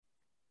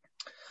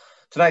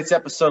Tonight's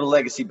episode of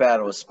Legacy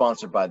Battle is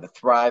sponsored by the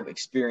Thrive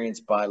Experience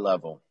by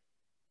Level.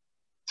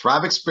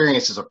 Thrive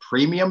Experience is a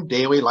premium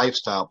daily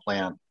lifestyle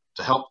plan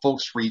to help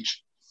folks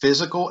reach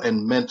physical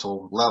and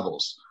mental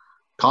levels.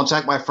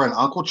 Contact my friend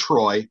Uncle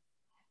Troy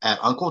at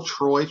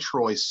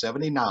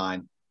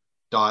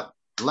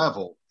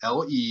uncletroy79.level,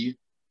 LE-VEEL.com.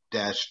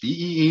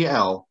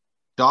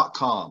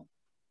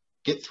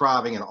 Get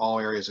thriving in all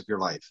areas of your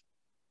life.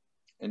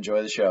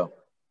 Enjoy the show.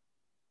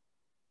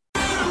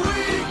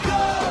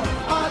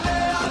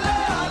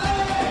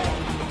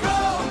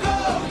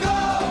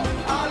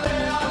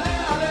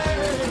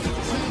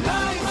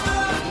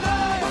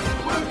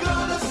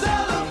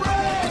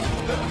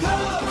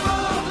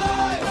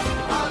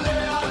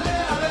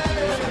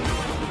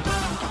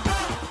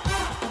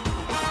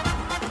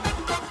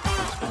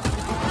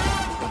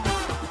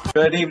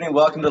 Good evening.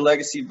 Welcome to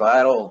Legacy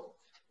Battle.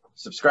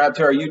 Subscribe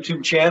to our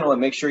YouTube channel and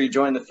make sure you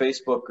join the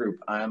Facebook group.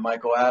 I am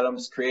Michael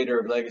Adams, creator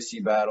of Legacy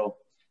Battle.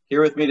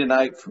 Here with me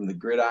tonight from the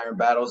Gridiron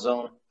Battle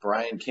Zone,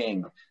 Brian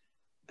King,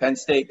 Penn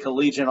State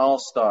Collegiate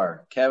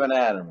All-Star, Kevin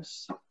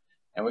Adams.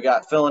 And we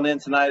got filling in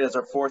tonight as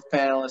our fourth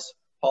panelist,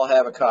 Paul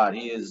Havicott.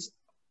 He is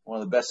one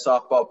of the best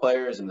softball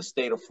players in the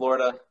state of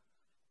Florida,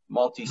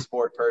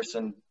 multi-sport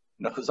person,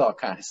 knows all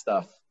kinds of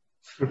stuff.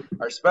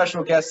 Our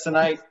special guest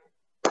tonight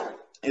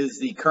is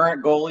the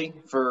current goalie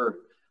for,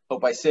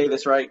 hope I say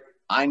this right,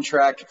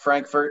 Eintracht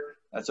Frankfurt.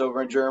 That's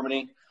over in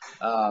Germany.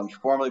 She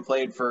formerly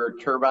played for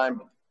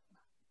Turbine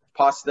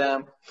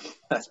Potsdam.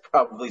 That's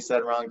probably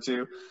said wrong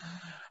too.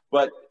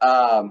 But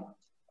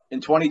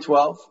in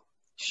 2012,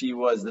 she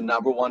was the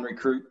number one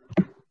recruit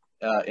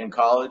in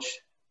college.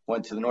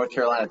 Went to the North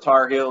Carolina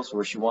Tar Heels,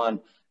 where she won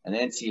an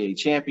NCAA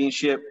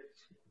championship.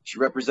 She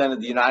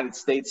represented the United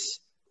States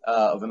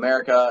of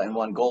America and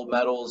won gold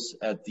medals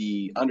at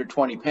the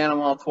Under-20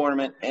 Panama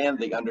tournament and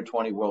the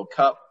Under-20 World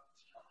Cup.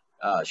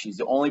 She's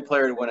the only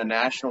player to win a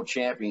national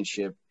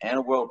championship and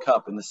a World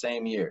Cup in the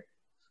same year.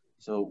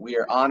 So we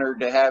are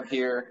honored to have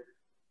here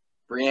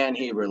Brianne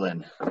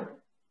Heberlin.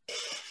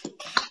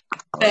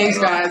 Thanks,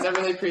 guys. I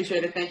really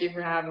appreciate it. Thank you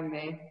for having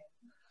me.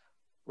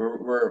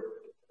 We're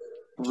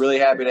really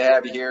happy to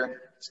have you here.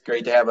 It's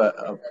great to have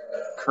a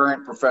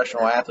current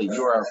professional athlete.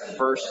 You are our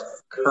first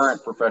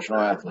current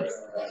professional athlete.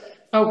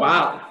 Oh,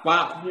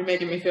 wow. You're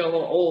making me feel a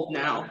little old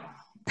now.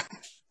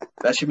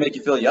 That should make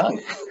you feel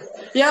young.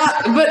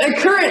 Yeah, but a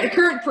current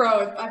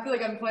pro, I feel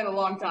like I've been playing a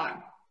long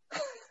time.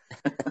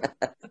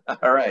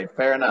 All right,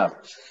 fair enough.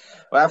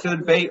 Well, after the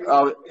debate,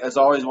 as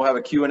always, we'll have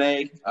a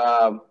Q&A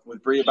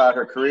with Bree about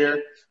her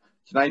career.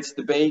 Tonight's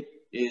debate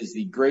is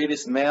the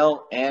greatest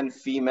male and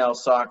female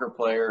soccer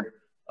player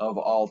of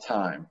all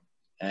time.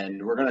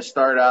 And we're going to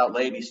start out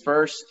ladies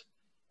first,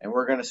 and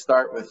we're going to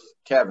start with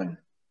Kevin.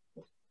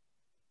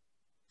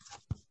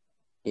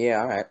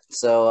 Yeah, all right.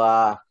 So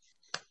I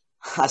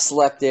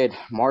selected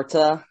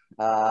Marta.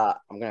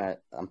 I'm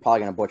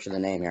probably gonna butcher the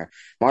name here.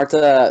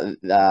 Marta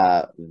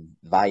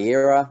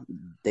Vieira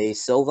da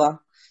Silva,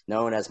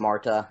 known as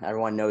Marta.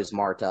 Everyone knows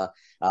Marta.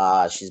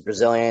 She's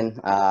Brazilian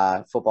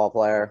football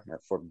player,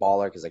 or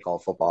footballer because they call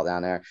it football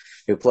down there,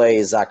 who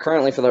plays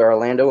currently for the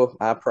Orlando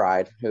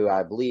Pride, who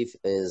I believe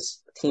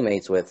is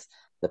teammates with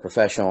the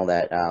professional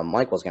that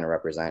Michael's going to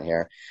represent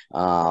here.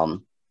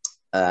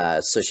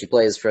 So she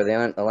plays for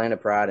the Orlando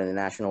Pride in the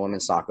National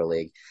Women's Soccer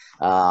League,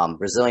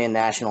 Brazilian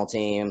national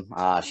team.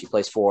 She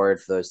plays forward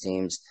for those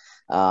teams.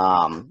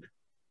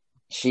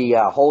 She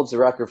holds the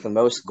record for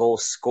most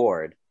goals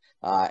scored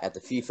at the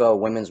FIFA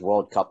Women's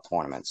World Cup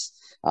tournaments.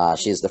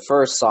 She is the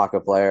first soccer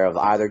player of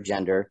either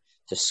gender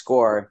to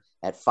score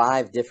at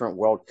 5 different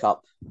World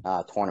Cup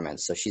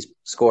tournaments. So she's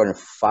scored in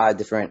 5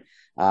 different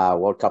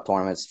World Cup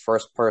tournaments.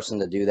 First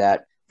person to do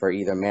that for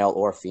either male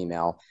or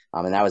female.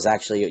 And that was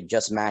actually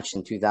just matched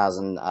in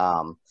 2000,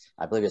 I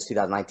believe it was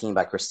 2019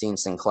 by Christine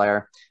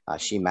Sinclair.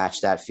 She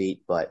matched that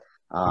feat, but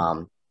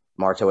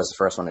Marta was the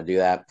first one to do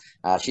that.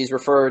 She's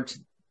referred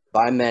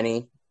by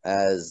many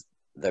as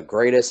the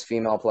greatest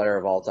female player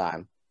of all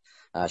time.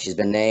 She's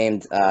been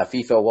named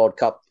FIFA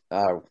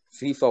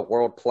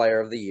World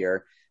Player of the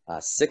Year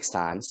 6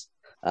 times.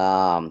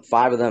 5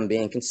 of them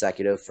being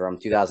consecutive from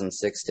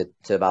 2006 to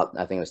about,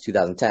 I think it was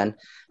 2010.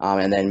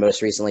 And then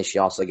most recently, she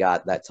also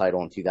got that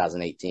title in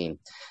 2018.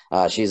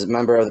 She's a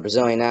member of the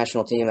Brazilian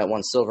national team that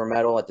won silver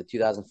medal at the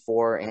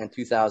 2004 and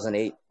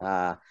 2008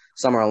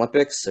 Summer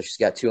Olympics. So she's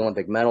got 2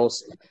 Olympic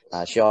medals.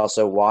 She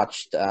also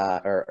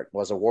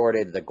was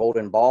awarded the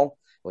Golden Ball,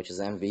 which is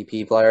the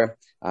MVP player,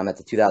 at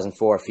the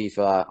 2004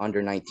 FIFA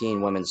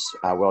Under-19 Women's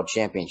World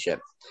Championship.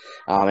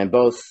 And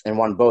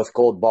won both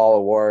Gold Ball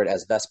Award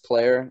as Best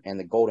Player and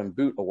the Golden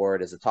Boot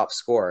Award as the top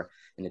scorer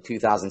in the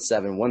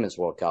 2007 Women's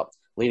World Cup,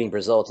 leading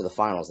Brazil to the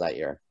finals that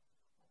year.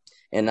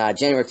 In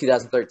January of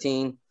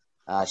 2013,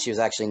 she was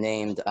actually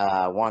named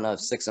one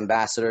of 6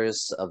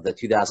 ambassadors of the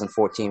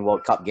 2014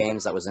 World Cup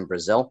Games that was in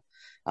Brazil.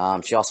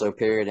 She also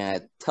appeared in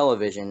a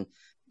television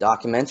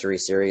documentary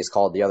series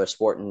called The Other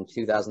Sport in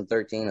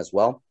 2013 as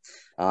well.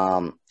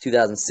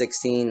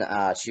 2016,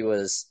 she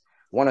was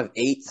one of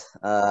 8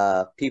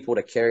 people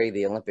to carry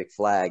the Olympic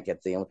flag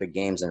at the Olympic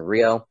Games in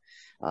Rio.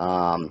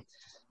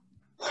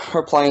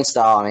 Her playing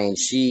style, I mean,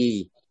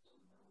 she's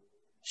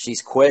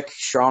quick,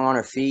 strong on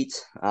her feet,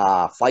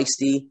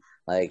 feisty.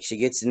 Like, she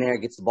gets in there,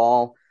 gets the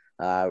ball.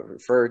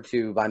 Referred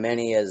to by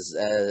many as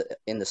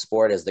in the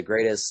sport as the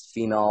greatest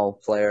female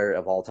player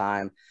of all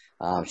time.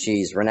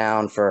 She's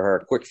renowned for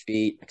her quick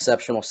feet,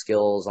 exceptional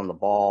skills on the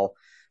ball.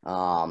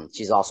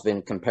 She's also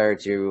been compared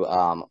to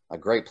a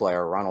great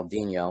player,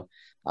 Ronaldinho,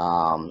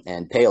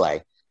 and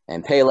Pele.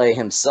 And Pele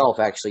himself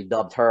actually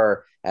dubbed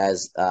her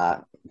as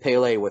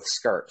Pele with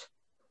skirt,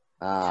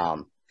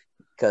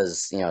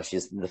 because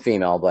she's the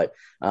female, but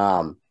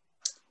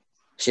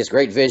she has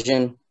great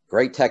vision,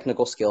 great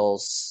technical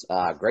skills,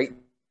 great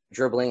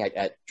dribbling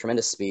at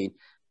tremendous speed.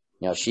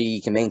 She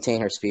can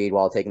maintain her speed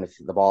while taking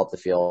the ball up the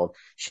field.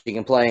 She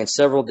can play in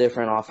several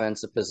different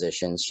offensive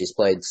positions. She's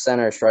played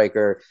center,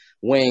 striker,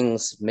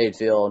 wings,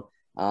 midfield.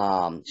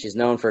 She's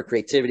known for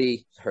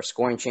creativity, her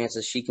scoring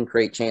chances. She can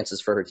create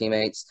chances for her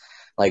teammates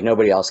like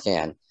nobody else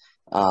can.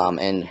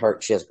 And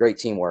she has great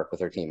teamwork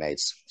with her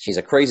teammates. She's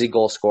a crazy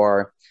goal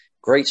scorer,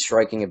 great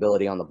striking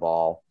ability on the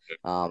ball,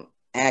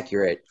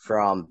 accurate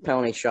from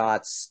penalty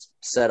shots,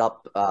 set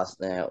up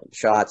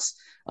shots.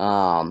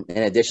 In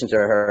addition to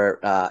her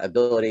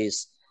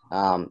abilities,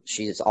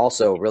 she's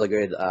also really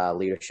good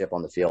leadership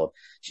on the field.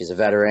 She's a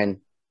veteran,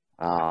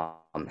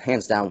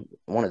 hands down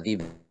one of the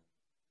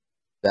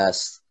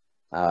best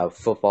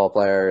football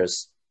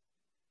players.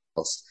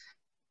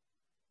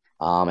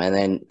 And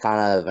then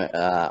kind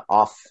of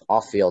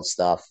off-field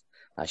stuff.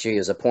 She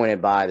was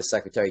appointed by the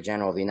Secretary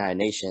General of the United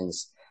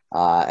Nations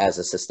as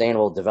a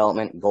Sustainable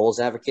Development Goals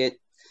Advocate.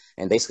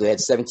 And basically, they had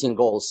 17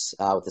 goals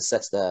with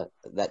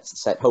that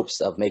set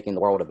hopes of making the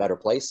world a better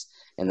place.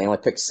 And they only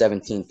picked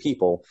 17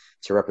 people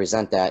to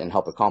represent that and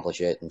help accomplish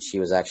it. And she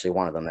was actually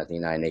one of them that the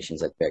United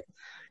Nations had picked.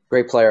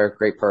 Great player,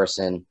 great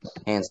person,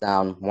 hands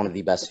down, one of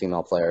the best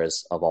female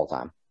players of all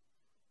time.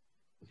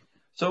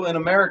 So in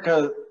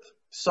America,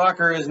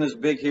 soccer isn't as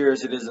big here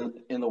as it is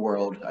in the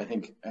world. I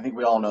think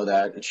we all know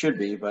that. It should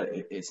be, but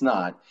it's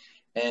not.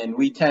 And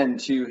we tend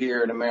to,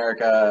 here in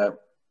America,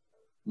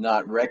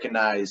 not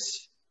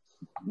recognize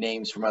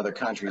names from other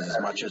countries as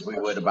much as we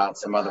would about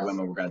some other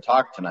women we're going to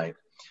talk tonight.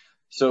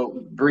 So,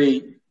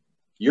 Bree,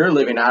 you're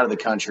living out of the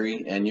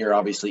country, and you're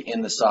obviously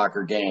in the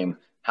soccer game.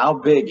 How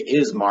big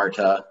is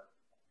Marta,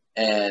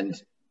 and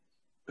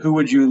who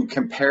would you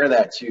compare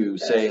that to,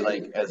 say,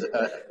 like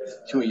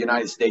to a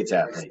United States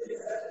athlete?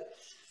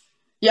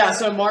 Yeah,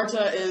 so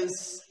Marta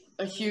is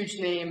a huge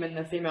name in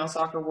the female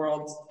soccer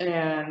world.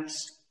 And,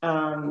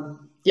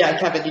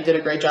 Kevin, you did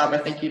a great job. I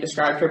think you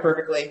described her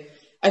perfectly.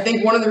 I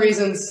think one of the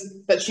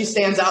reasons that she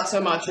stands out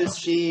so much is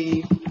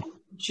she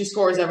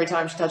scores every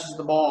time she touches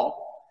the ball.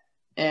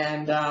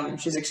 And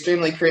she's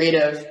extremely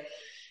creative.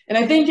 And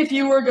I think if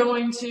you were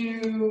going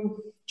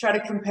to try to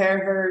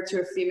compare her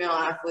to a female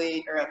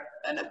athlete or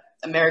an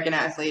American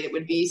athlete, it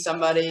would be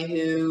somebody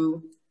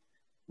who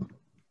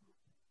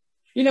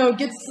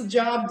gets the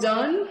job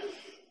done.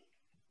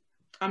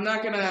 I'm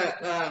not going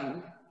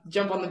to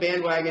jump on the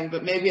bandwagon,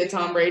 but maybe a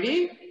Tom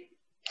Brady.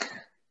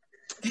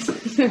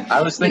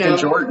 I was thinking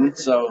Jordan,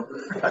 so.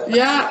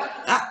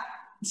 Yeah.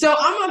 So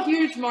I'm a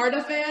huge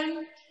Marta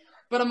fan,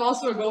 but I'm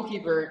also a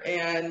goalkeeper.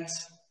 And,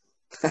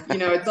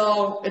 it's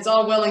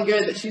all well and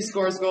good that she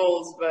scores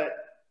goals, but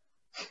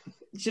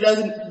she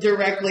doesn't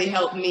directly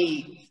help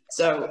me.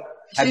 So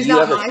she's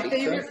not my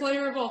favorite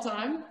player of all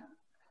time,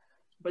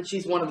 but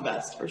she's one of the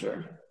best for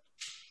sure.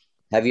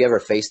 Have you ever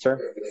faced her?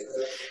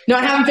 No,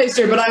 I haven't faced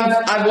her, but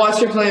I've watched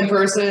her play in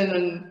person,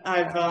 and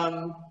I've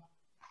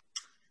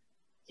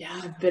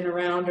been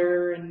around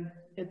her, and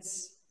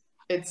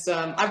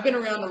I've been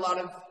around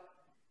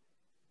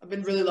I've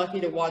been really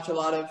lucky to watch a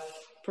lot of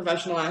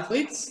professional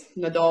athletes: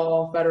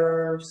 Nadal,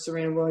 Federer,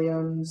 Serena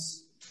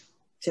Williams,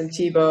 Tim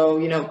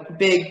Tebow.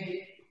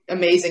 Big,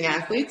 amazing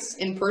athletes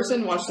in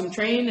person. Watch them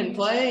train and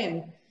play,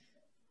 and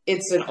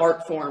it's an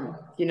art form.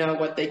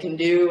 What they can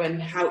do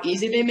and how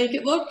easy they make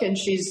it look, and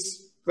she's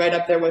right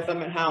up there with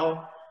them, and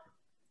how,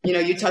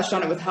 you touched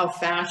on it with how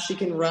fast she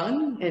can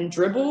run and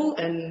dribble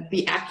and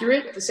be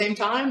accurate at the same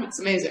time. It's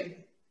amazing.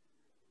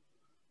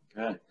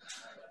 Okay.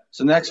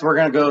 So next we're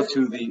going to go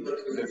to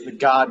the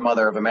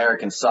godmother of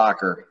American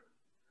soccer.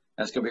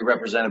 That's going to be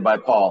represented by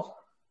Paul.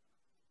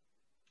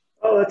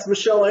 Oh, that's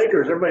Michelle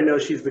Akers. Everybody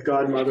knows she's the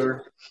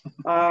godmother.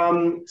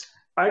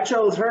 I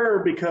chose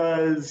her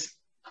because,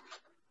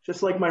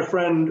 just like my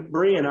friend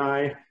Bree and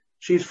I,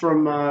 she's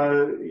from,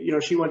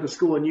 she went to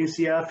school in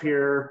UCF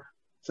here,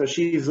 so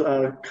she's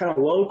kind of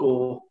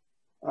local.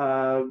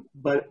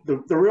 But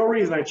the real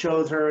reason I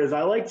chose her is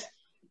I liked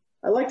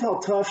how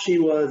tough she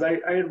was. I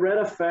had read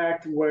a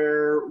fact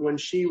where when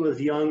she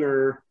was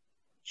younger,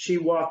 she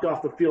walked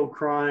off the field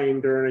crying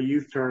during a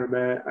youth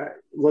tournament. It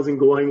wasn't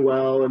going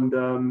well,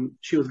 and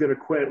she was going to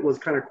quit, was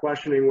kind of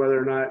questioning whether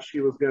or not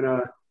she was going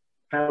to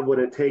have what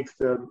it takes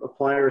to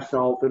apply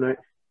herself. And I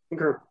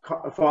think her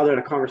father had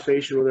a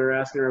conversation with her,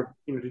 asking her,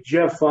 did you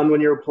have fun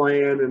when you were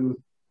playing? And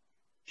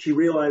she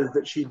realized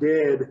that she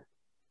did,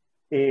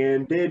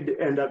 and did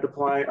end up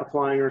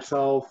applying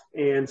herself.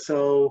 And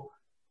so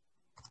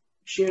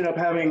she ended up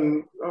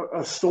having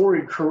a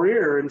storied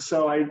career. And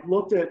so I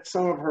looked at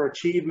some of her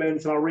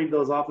achievements, and I'll read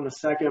those off in a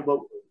second. But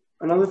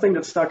another thing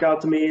that stuck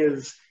out to me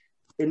is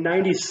in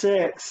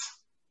 96,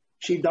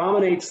 she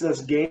dominates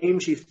this game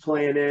she's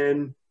playing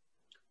in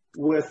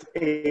with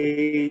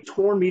a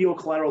torn medial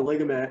collateral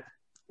ligament,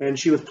 and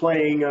she was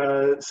playing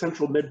a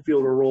central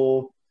midfielder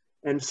role.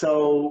 And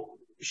so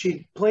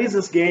she plays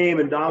this game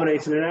and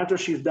dominates, and then after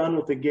she's done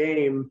with the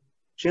game,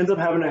 she ends up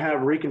having to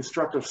have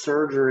reconstructive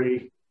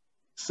surgery.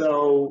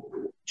 So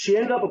she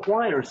ended up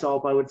applying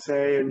herself, I would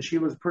say, and she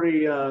was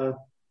pretty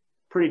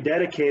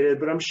dedicated.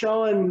 But I'm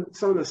showing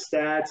some of the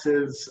stats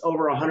is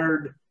over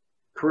 100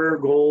 career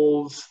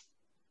goals.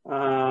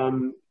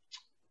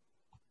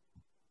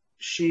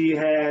 She's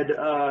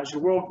a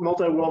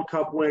multi-World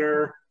Cup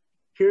winner.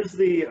 Here's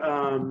the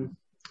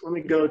let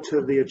me go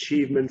to the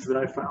achievements that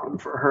I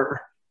found for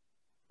her.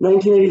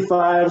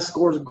 1985,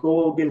 scores a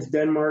goal against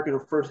Denmark in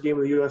her first game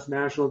of the U.S.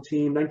 national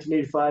team.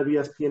 1985,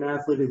 ESPN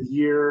Athlete of the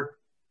Year.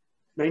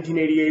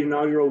 1988,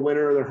 inaugural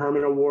winner of the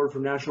Herman Award for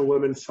National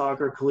Women's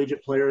Soccer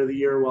Collegiate Player of the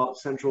Year while at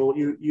Central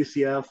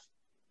UCF.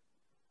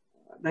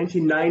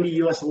 1990,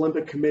 U.S.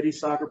 Olympic Committee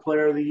Soccer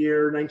Player of the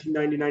Year.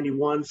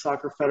 1990-91,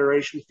 Soccer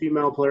Federation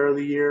Female Player of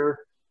the Year.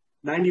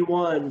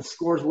 91,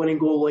 scores winning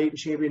goal late in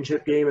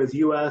championship game as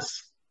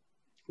U.S.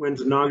 wins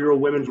inaugural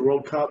Women's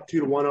World Cup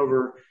 2-1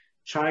 over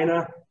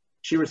China.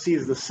 She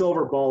receives the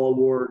Silver Ball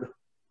Award.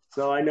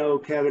 So I know,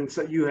 Kevin,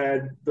 so you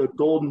had the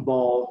Golden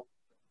Ball.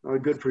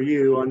 Good for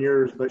you on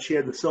yours, but she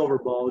had the Silver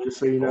Ball, just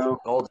so you know.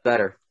 Gold's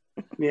better.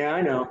 Yeah,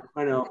 I know.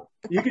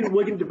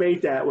 We can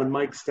debate that when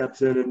Mike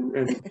steps in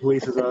and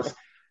polices us.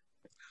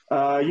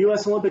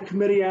 U.S. Olympic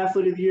Committee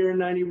Athlete of the Year in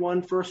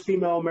 91, first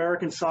female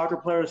American soccer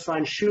player to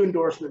sign shoe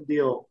endorsement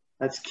deal.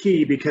 That's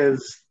key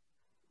because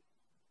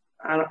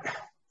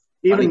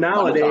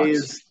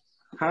nowadays,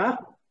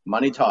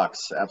 Money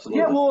talks,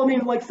 absolutely. Yeah, well, I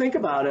mean, think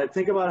about it.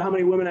 Think about how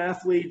many women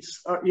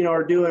athletes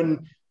are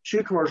doing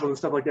shoe commercials and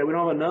stuff like that. We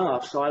don't have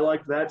enough, so I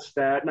like that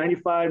stat.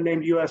 95,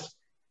 named U.S.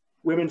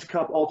 Women's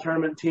Cup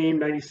All-Tournament Team.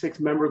 96,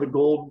 member of the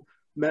gold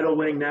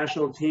medal-winning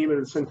national team in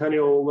the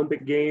Centennial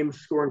Olympic Games,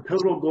 scoring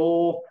pivotal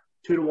goal,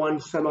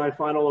 2-1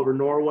 semifinal over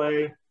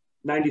Norway.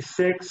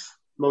 96,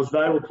 most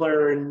valuable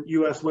player in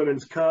U.S.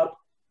 Women's Cup.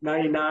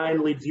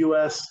 99, leads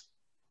U.S.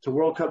 to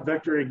World Cup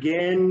victory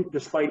again,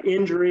 despite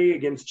injury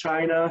against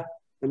China,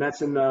 and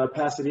that's in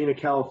Pasadena,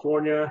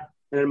 California.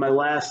 And then my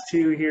last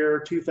two here,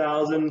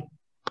 2000,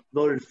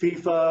 voted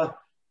FIFA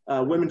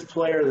Women's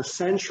Player of the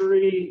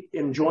Century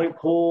in joint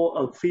poll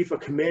of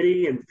FIFA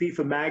committee and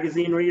FIFA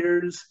magazine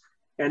readers.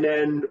 And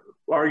then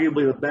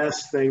arguably the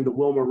best thing, the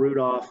Wilma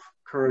Rudolph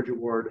Courage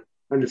Award.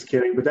 I'm just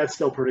kidding, but that's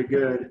still pretty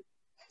good.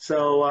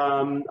 So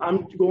I'm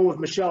going with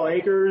Michelle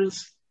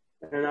Akers,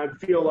 and I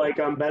feel like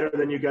I'm better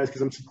than you guys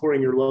because I'm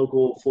supporting your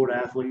local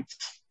Florida athletes.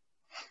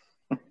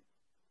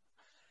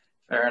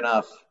 Fair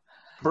enough.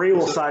 Bree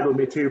will side with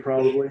me too,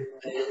 probably.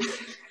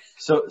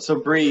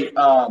 So Bree,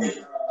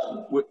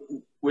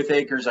 with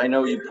Akers, I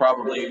know you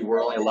probably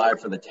were only alive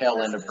for the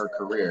tail end of her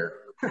career,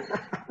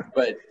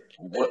 but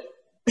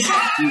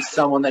she's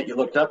someone that you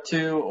looked up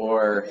to,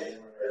 or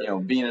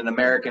being an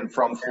American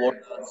from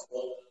Florida?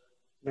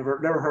 Never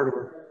heard of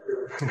her.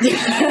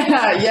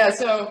 Yeah.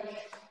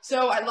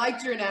 So I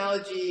liked your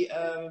analogy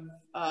of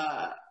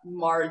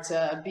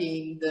Marta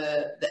being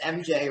the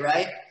MJ,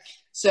 right?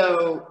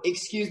 So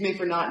excuse me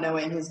for not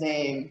knowing his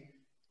name,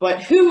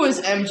 but who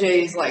was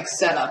MJ's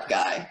setup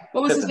guy?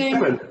 What was his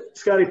name?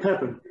 Scottie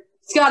Pippen.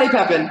 Scottie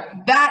Pippen.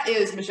 That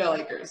is Michelle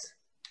Akers.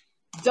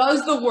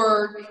 Does the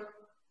work,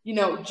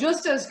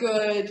 just as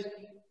good,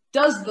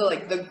 does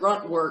the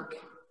grunt work,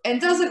 and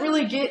doesn't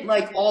really get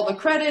all the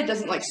credit,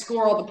 doesn't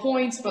score all the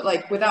points, but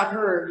without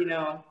her,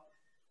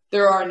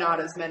 there are not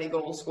as many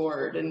goals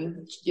scored.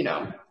 And,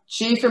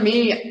 she, for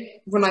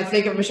me, when I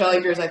think of Michelle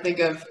Akers, I think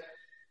of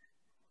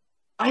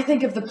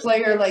the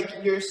player like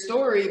your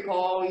story,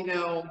 Paul.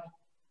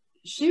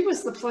 She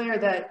was the player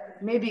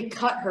that maybe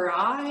cut her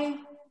eye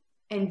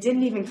and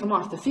didn't even come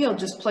off the field,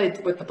 just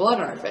played with the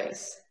blood on her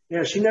face.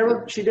 Yeah, she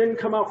didn't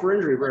come out for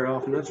injury very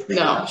often. That's for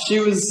No, sure. she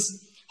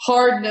was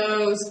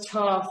hard-nosed,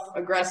 tough,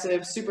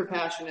 aggressive, super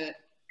passionate.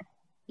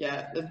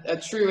 Yeah, a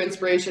true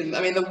inspiration.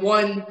 I mean, the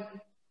one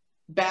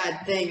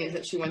bad thing is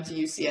that she went to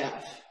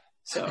UCF.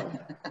 So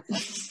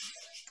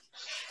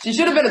she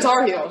should have been a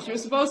Tar Heel. She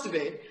was supposed to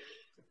be.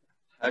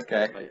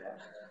 Okay.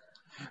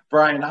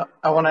 Brian,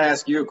 I want to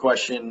ask you a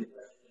question.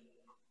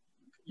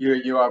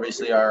 You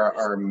obviously are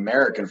our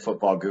American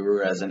football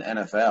guru as an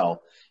NFL.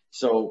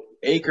 So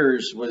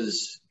Akers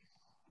was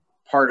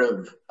part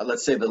of,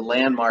 let's say, the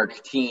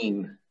landmark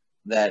team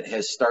that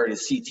has started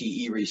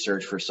CTE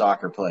research for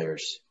soccer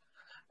players.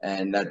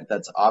 And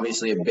that's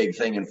obviously a big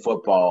thing in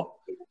football.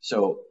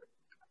 So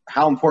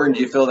how important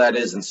do you feel that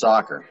is in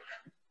soccer?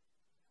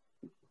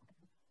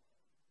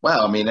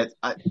 Well, I mean,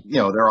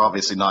 they're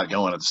obviously not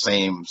going at the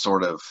same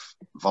sort of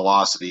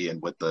velocity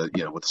and with the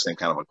same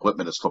kind of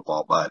equipment as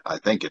football, but I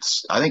think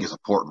it's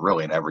important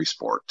really in every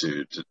sport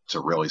to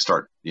really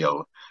start,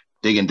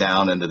 digging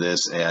down into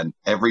this. And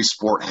every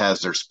sport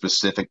has their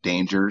specific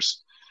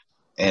dangers.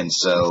 And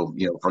so,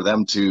 for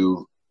them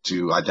to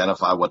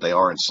identify what they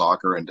are in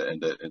soccer and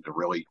to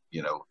really,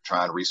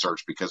 try and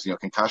research, because,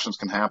 concussions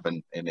can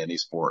happen in any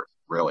sport,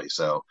 really.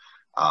 So,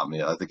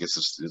 I think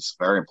it's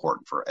very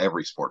important for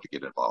every sport to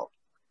get involved.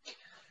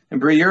 And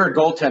Bree, you're a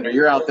goaltender.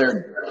 You're out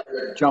there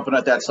jumping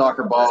at that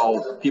soccer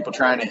ball, people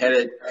trying to hit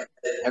it.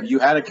 Have you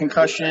had a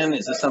concussion?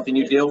 Is this something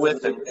you deal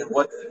with? And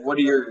what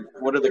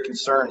are the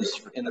concerns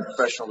in the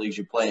professional leagues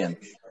you play in?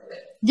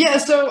 Yeah,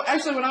 so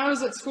actually when I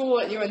was at school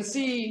at UNC,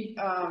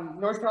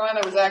 North Carolina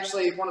was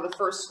actually one of the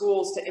first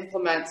schools to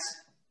implement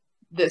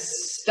this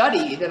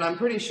study that I'm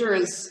pretty sure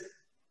is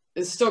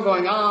still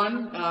going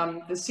on,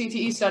 the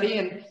CTE study.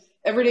 And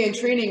every day in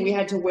training, we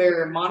had to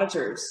wear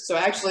monitors. So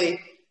actually,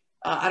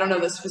 I don't know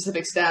the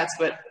specific stats,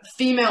 but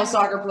female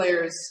soccer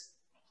players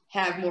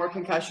have more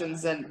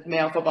concussions than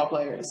male football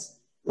players.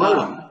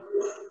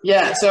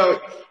 Yeah, so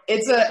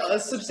it's a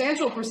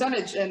substantial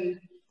percentage, and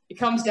it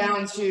comes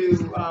down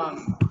to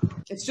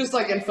it's just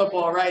like in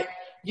football, right?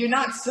 You're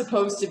not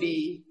supposed to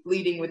be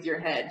leading with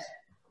your head.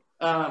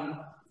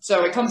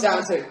 So it comes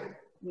down to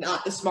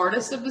not the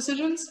smartest of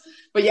decisions.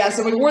 But yeah,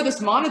 so we wore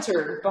this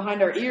monitor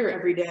behind our ear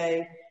every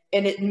day,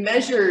 and it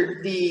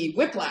measured the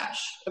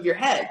whiplash of your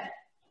head.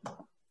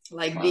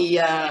 Like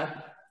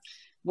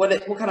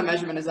what kind of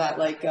measurement is that?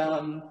 Like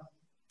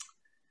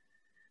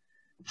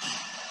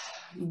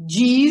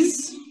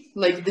G's,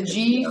 like the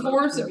G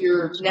force of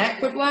your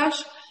neck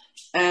whiplash.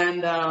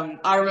 And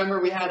I remember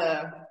we had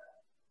a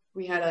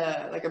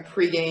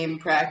pregame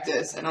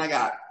practice, and I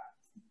got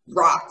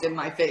rocked in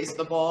my face with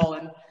the ball,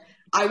 and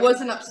I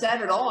wasn't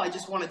upset at all. I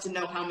just wanted to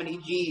know how many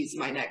G's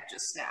my neck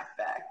just snapped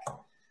back.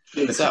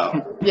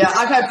 So yeah,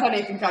 I've had plenty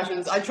of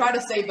concussions. I try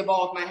to save the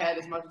ball with my head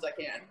as much as I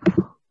can.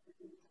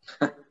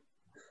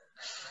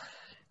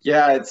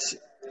 Yeah,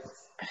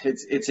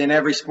 it's in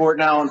every sport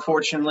now,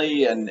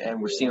 unfortunately, and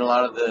we're seeing a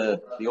lot of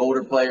the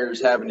older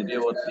players having to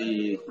deal with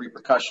the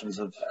repercussions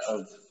of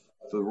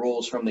the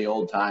rules from the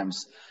old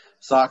times.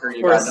 Soccer,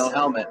 you got no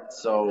helmet,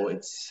 so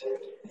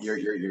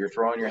you're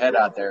throwing your head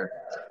out there.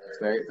 It's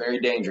very,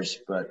 very dangerous.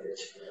 But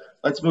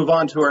let's move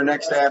on to our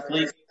next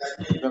athlete.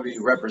 He's going to be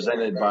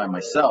represented by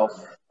myself,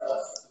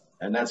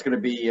 and that's going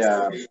to be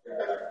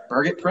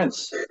Birgit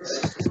Prinz,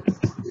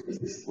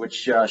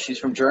 which she's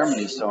from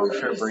Germany, so I'm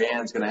sure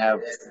Brianne's going to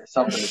have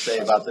something to say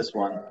about this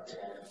one.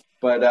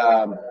 But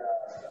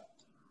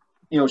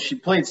she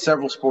played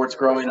several sports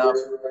growing up,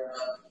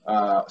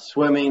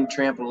 swimming,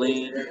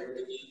 trampoline,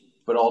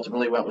 but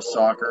ultimately went with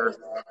soccer.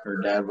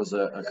 Her dad was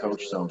a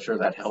coach, so I'm sure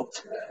that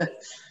helped.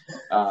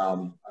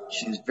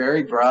 She's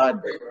very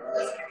broad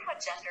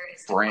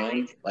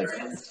brain, like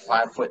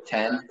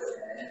 5'10",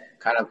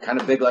 kind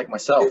of big like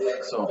myself,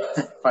 so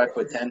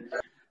 5'10".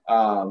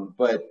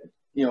 But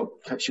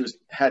she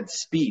had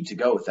speed to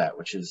go with that,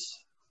 which is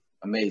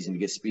amazing to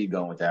get speed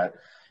going with that.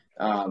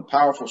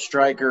 Powerful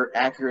striker,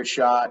 accurate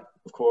shot,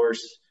 of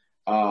course.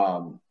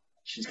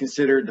 She's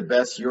considered the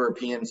best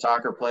European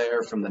soccer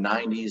player from the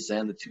 90s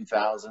and the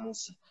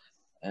 2000s.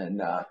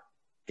 And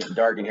getting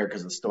dark in here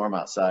because of the storm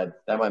outside.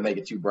 That might make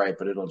it too bright,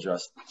 but it'll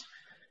adjust.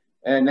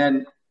 And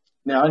then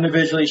now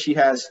individually, she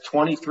has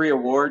 23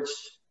 awards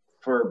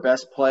for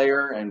best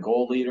player and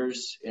goal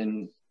leaders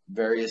in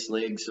various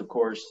leagues, of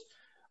course.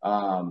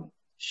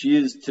 She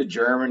is to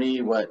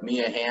Germany what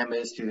Mia Hamm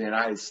is to the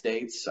United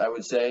States, I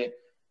would say.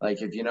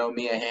 Like, if you know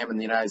Mia Hamm in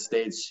the United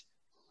States,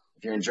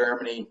 if you're in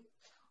Germany,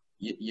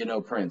 you know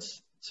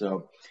Prinz.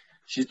 So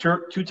she's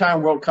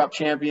two-time World Cup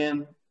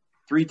champion,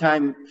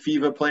 3-time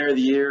FIBA Player of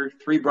the Year,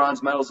 3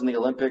 bronze medals in the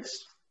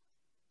Olympics,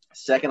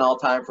 second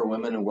all-time for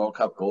women in World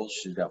Cup goals.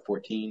 She's got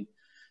 14.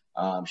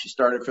 She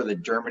started for the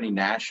Germany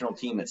national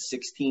team at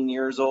 16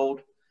 years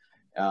old.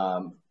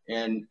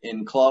 And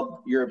in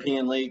club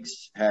European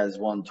leagues has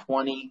won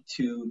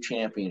 22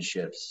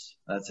 championships.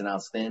 That's an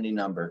outstanding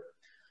number.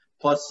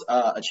 Plus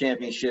a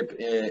championship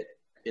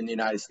in the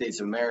United States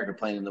of America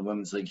playing in the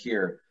Women's League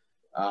here.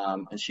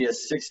 And she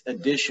has 6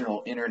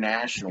 additional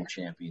international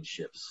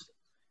championships.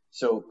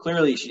 So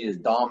clearly she has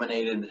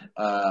dominated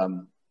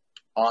on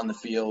the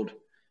field.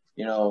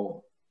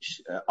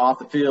 Off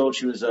the field,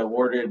 she was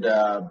awarded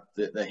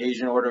the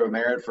Haitian Order of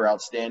Merit for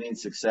outstanding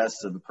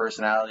success of the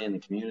personality in the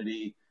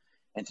community.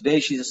 And today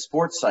she's a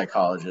sports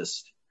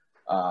psychologist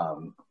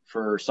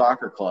for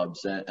soccer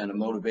clubs and a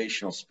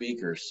motivational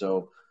speaker.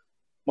 So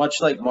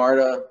much like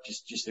Marta,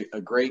 just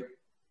a great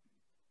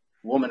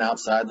woman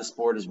outside the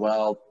sport as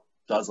well,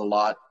 does a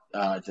lot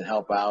to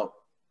help out.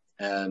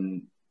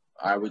 And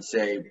I would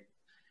say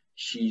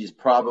she's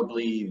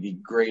probably the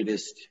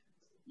greatest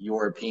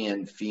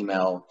European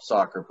female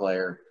soccer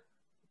player,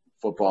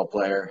 football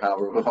player,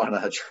 however we want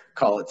to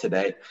call it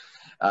today,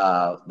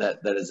 that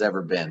has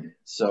ever been.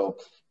 So,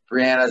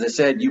 Brianne, as I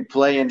said, you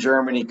play in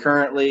Germany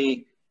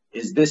currently.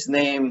 Is this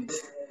name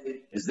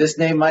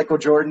Michael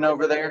Jordan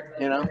over there?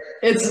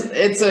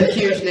 It's a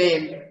huge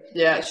name.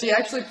 Yeah, she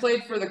actually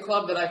played for the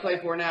club that I play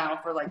for now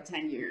for like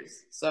 10 years.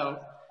 So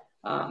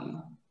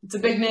it's a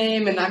big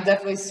name, and I've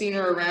definitely seen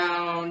her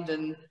around.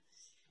 And,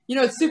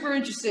 it's super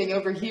interesting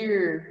over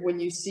here when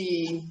you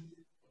see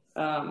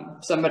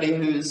somebody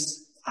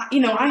who's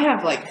I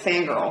have like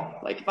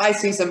fangirl. Like if I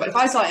see somebody, if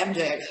I saw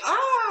MJ,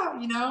 I'd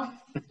be,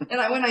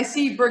 and when I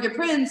see Birgit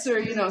Prince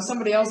or,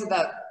 somebody else of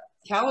that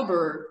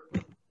caliber,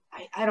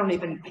 I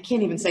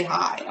can't even say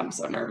hi. I'm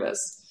so nervous.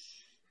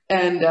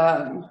 And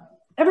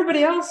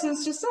everybody else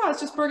is just,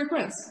 it's just Birgit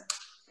Prince.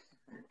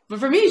 But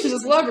for me, she's a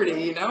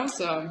celebrity,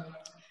 so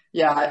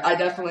yeah, I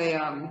definitely,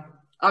 I'm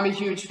a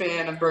huge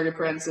fan of Birgit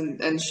Prince,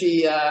 and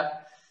she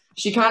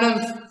kind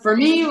of, for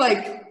me,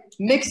 like,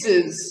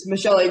 mixes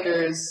Michelle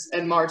Akers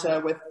and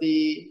Marta with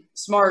the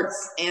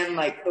smarts and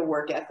like the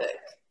work ethic.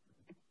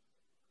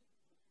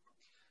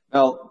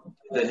 Well,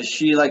 has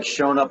she like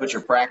shown up at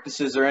your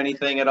practices or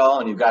anything at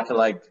all, and you got to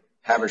like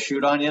have her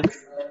shoot on you?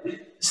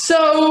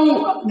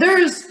 So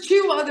there's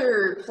 2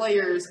 other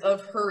players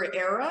of her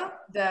era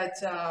that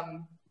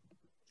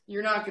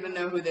you're not going to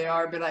know who they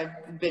are, but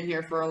I've been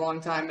here for a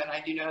long time and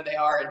I do know who they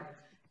are. And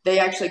they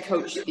actually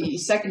coach the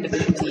 2nd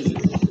division team,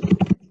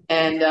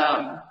 and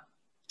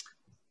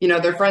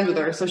they're friends with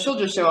her, so she'll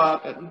just show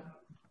up and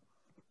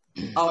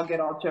I'll get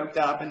all choked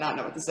up and not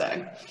know what to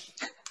say.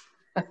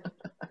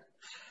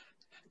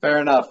 Fair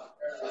enough.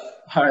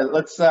 All right,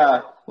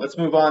 let's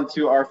move on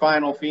to our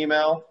final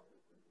female.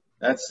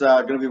 That's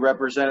going to be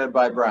represented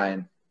by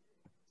Brian.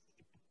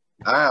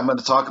 All right, I'm going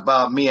to talk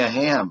about Mia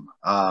Hamm.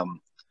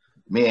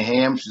 Mia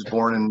Hamm, she was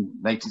born in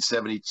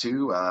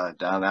 1972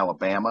 down in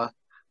Alabama.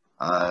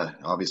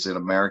 Obviously an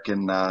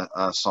American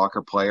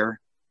soccer player.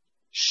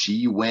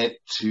 She went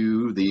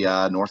to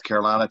the North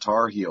Carolina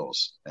Tar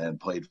Heels and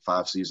played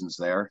 5 seasons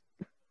there.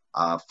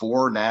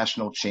 4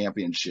 national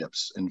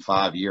championships in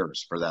 5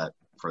 years for that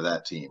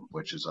team,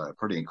 which is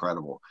pretty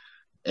incredible.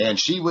 And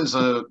she was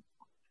the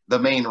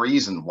main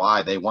reason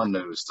why they won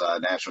those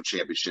national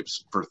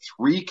championships for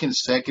 3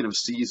 consecutive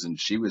seasons.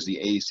 She was the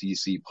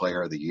ACC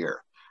Player of the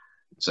Year,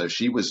 so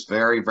she was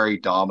very, very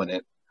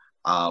dominant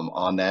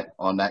on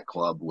that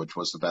club, which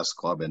was the best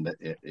club in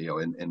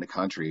the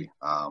country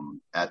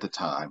at the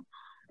time.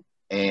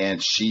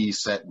 And she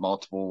set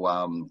multiple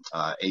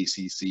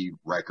ACC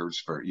records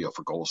for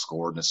goals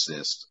scored and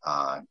assists,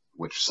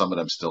 which some of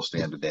them still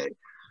stand today.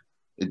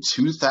 In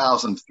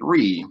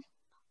 2003,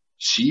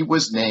 she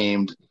was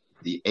named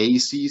the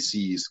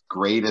ACC's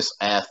greatest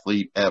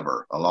athlete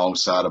ever,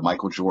 alongside of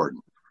Michael Jordan.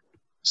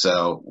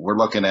 So we're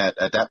looking at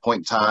that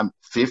point in time,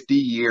 50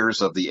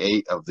 years of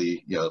the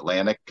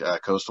Atlantic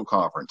Coastal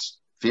Conference,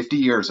 50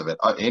 years of it,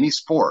 any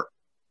sport.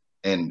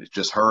 And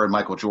just her and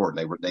Michael Jordan,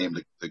 they were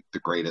named the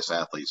greatest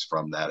athletes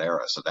from that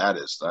era. So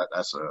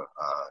that's a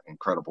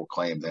incredible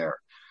claim there.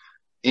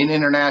 In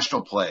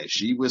international play,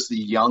 she was the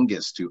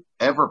youngest to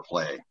ever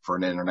play for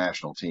an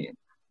international team.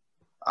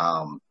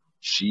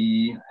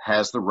 She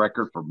has the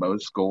record for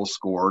most goals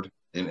scored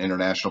in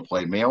international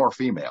play, male or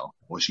female.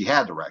 Well, she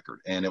had the record,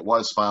 and it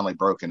was finally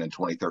broken in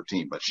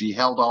 2013. But she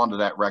held on to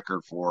that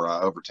record for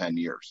over 10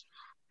 years.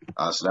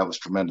 So that was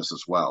tremendous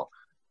as well.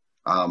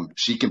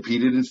 She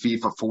competed in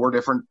FIFA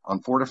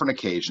on 4 different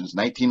occasions.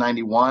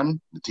 1991,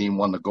 the team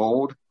won the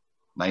gold.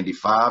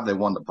 95, they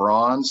won the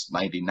bronze.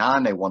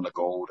 99, they won the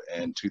gold.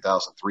 And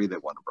 2003, they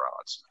won the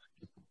bronze.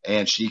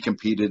 And she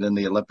competed in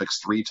the Olympics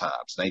 3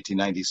 times.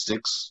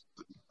 1996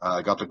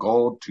 got the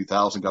gold.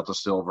 2000 got the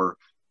silver.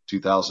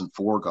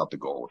 2004 got the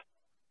gold.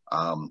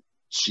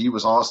 She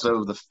was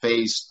also the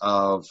face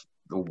of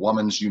the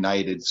Women's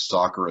United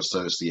Soccer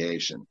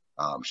Association.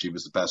 She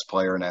was the best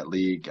player in that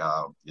league,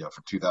 from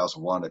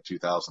 2001 to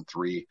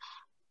 2003.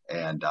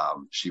 And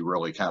she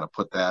really kind of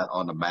put that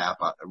on the map.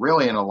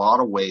 Really, in a lot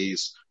of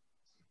ways,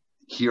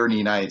 here in the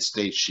United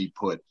States, she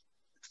put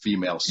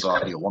female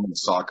soccer,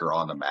 women's soccer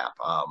on the map.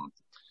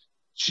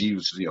 She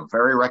was,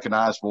 very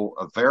recognizable,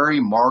 a very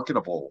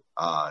marketable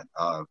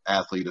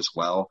athlete as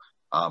well.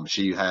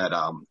 She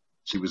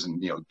was in,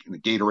 the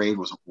Gatorade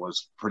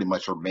was pretty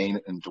much her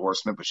main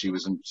endorsement, but she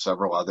was in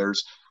several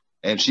others.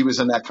 And she was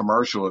in that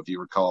commercial, if you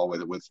recall,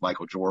 with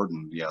Michael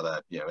Jordan,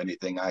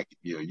 anything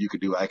you could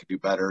do, I could do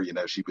better.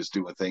 She was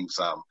doing things,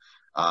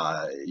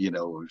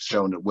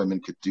 showing that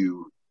women could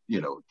do,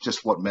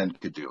 just what men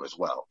could do as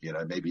well,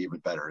 maybe even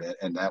better.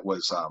 And that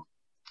was,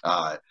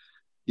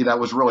 that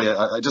was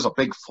really just a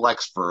big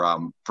flex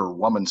for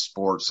women's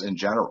sports in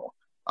general,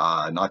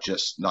 not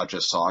just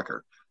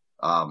soccer.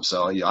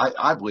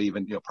 I believe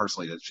in,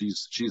 personally, that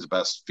she's the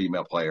best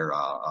female player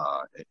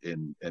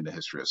in the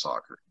history of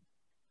soccer.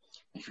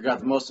 You forgot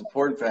the most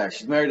important fact.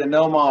 She's married to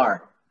Nomar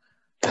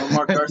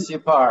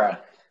Garciaparra.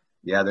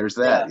 Yeah, there's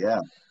that.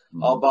 Yeah.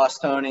 All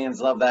Bostonians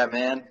love that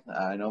man.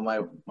 I know my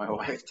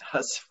wife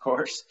does, of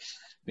course,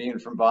 being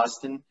from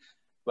Boston.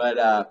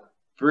 But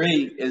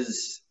Bree,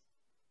 is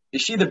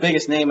she the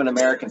biggest name in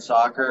American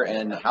soccer,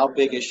 and how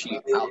big is she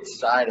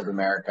outside of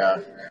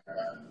America?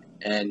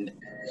 And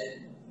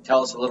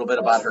tell us a little bit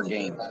about her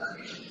game.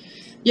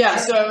 Yeah,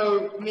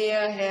 so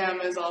Mia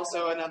Hamm is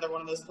also another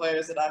one of those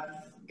players that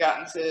I've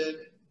gotten to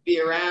be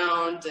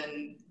around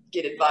and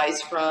get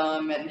advice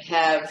from and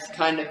have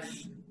kind of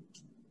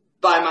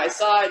by my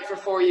side for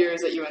 4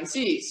 years at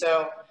UNC.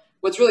 So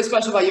what's really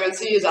special about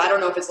UNC is I don't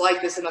know if it's like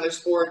this in other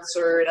sports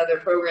or in other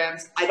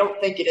programs. I don't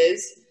think it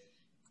is.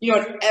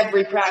 At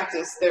every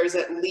practice, there's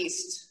at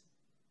least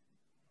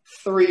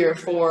 3 or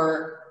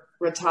 4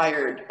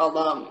 retired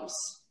alums,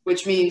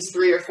 which means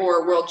 3 or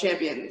 4 world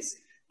champions,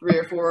 3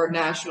 or 4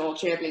 national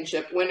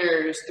championship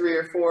winners, 3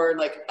 or 4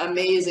 like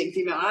amazing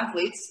female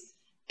athletes.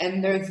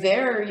 And they're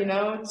there, you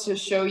know, to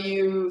show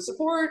you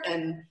support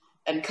and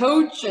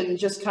coach and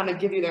just kind of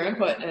give you their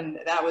input. And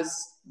that was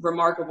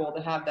remarkable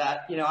to have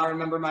that. You know, I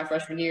remember my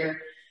freshman year,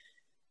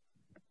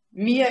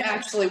 Mia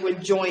actually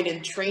would join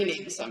in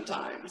training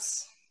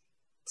sometimes.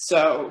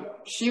 So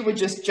she would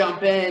just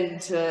jump in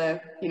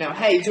to, you know,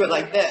 hey, do it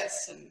like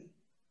this. And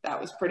that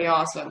was pretty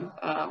awesome.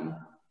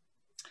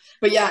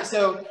 But yeah,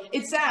 so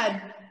it's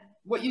sad.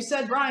 What you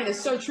said, Brian, is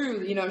so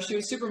true. You know, she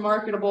was super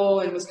marketable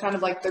and was kind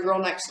of like the girl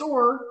next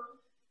door.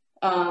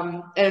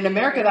 And in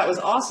America, that was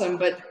awesome.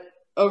 But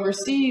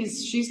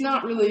overseas, she's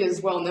not really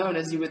as well known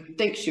as you would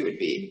think she would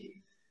be.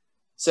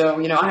 So,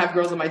 you know, I have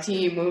girls on my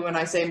team who, when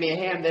I say Mia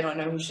Hamm, they don't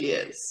know who she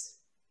is.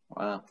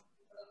 Wow.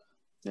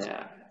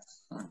 Yeah.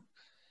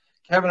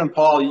 Kevin and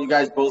Paul, you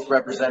guys both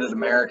represented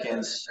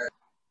Americans.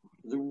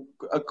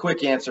 A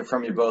quick answer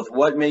from you both.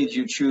 What made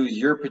you choose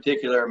your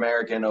particular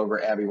American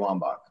over Abby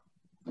Wambach?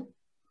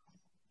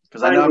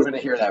 Because I know I'm going to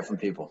hear that from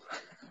people.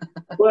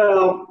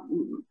 Well,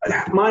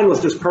 mine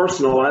was just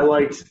personal. I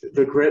liked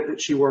the grit that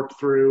she worked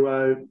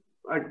through.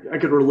 I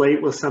could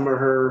relate with some of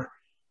her.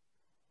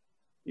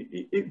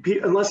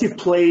 Unless you've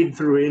played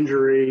through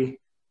injury,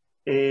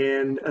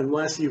 and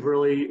unless you've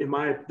really,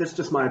 that's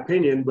just my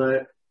opinion,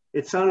 but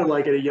it sounded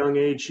like at a young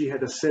age she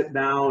had to sit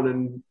down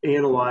and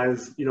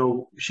analyze. You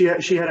know, she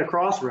had a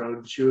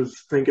crossroads. She was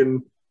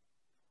thinking,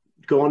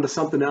 go on to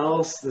something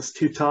else that's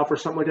too tough or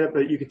something like that.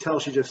 But you could tell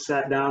she just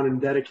sat down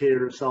and dedicated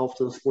herself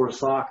to the sport of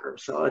soccer.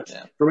 So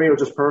for me, it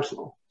was just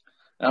personal.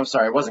 I'm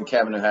sorry, it wasn't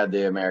Kevin who had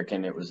the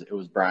American. It was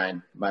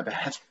Brian. My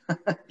bad.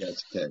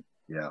 Yes, okay.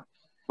 Yeah.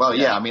 Well,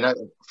 yeah. I mean,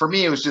 for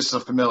me, it was just a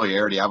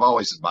familiarity. I've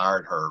always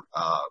admired her,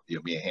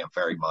 Mia Hamm,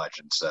 very much,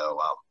 and so,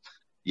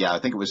 yeah, I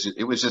think it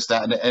was just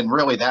that, and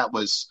really, that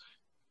was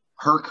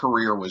her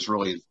career was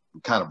really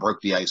kind of broke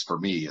the ice for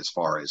me as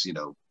far as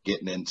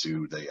getting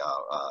into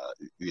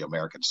the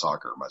American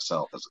soccer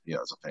myself as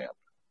a fan.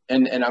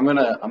 And I'm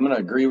gonna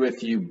agree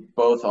with you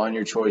both on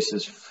your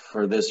choices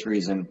for this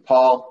reason,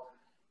 Paul.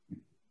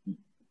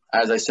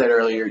 As I said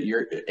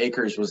earlier,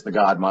 Akers was the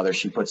godmother.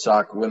 She put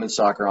women's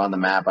soccer on the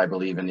map, I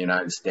believe, in the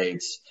United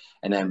States.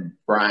 And then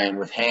Brian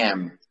with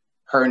Hamm,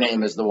 her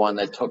name is the one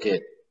that took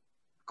it,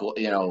 I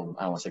don't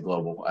want to say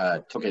global,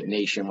 took it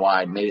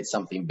nationwide, made it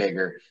something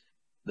bigger.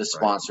 The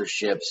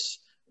sponsorships,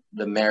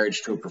 the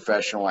marriage to a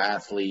professional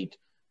athlete,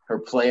 her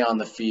play on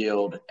the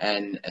field,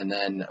 and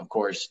then, of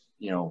course,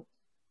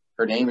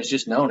 her name is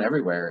just known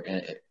everywhere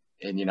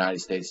in the United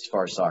States as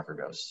far as soccer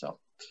goes. So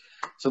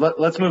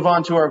let's move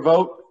on to our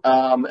vote.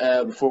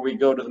 Before we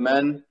go to the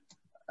men,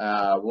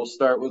 we'll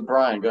start with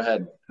Brian. Go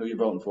ahead. Who are you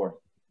voting for?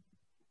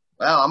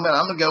 Well, I'm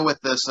gonna go with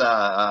this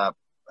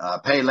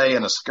Pele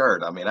in a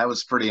skirt. I mean, that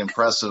was pretty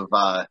impressive.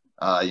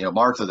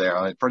 Martha there.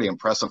 I mean, pretty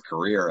impressive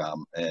career.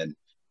 And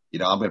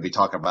I'm going to be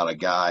talking about a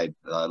guy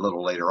a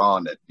little later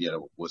on that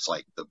was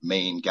like the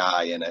main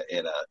guy in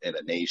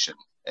a nation,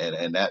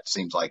 and that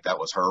seems like that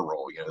was her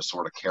role.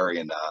 Sort of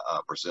carrying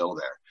Brazil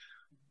there.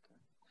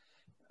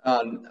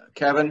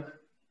 Kevin?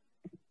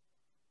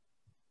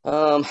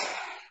 It's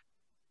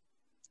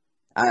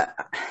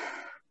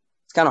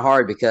kind of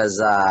hard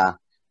because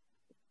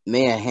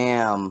Mia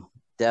Hamm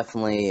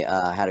definitely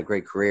had a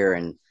great career,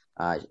 and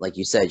like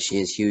you said, she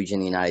is huge in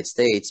the United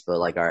States, but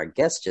like our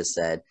guest just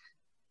said,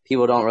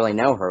 people don't really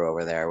know her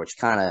over there, which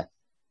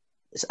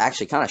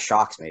actually kind of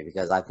shocks me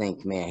because I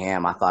thought Mia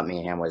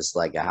Hamm was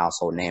like a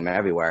household name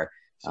everywhere.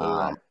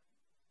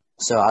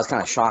 So I was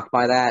kind of shocked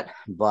by that,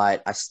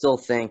 but I still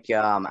think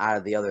out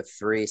of the other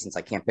three, since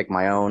I can't pick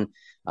my own,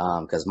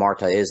 because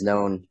Marta is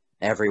known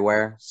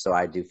everywhere, so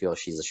I do feel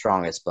she's the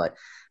strongest. But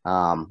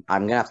I'm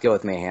going to have to go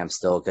with Mia Hamm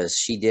still because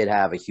she did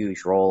have a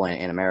huge role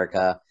in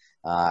America,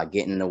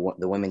 getting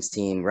the women's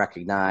team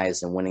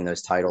recognized and winning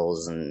those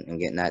titles and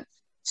getting that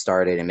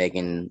started and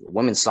making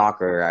women's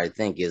soccer, I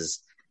think,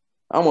 is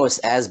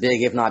almost as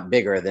big, if not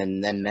bigger,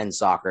 than men's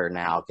soccer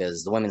now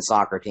because the women's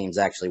soccer team's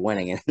actually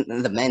winning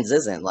and the men's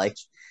isn't.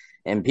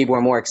 And people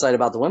are more excited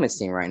about the women's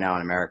team right now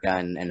in America,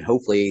 and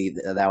hopefully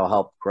that will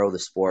help grow the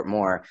sport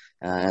more,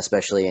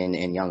 especially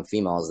in young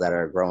females that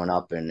are growing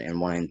up and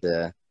wanting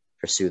to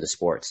pursue the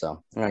sport.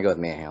 So I'm going to go with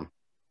Mia Hamm.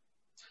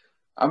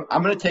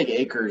 I'm going to take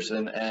Akers,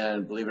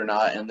 and believe it or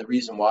not, and the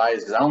reason why is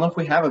because I don't know if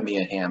we have a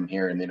Mia Hamm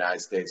here in the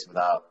United States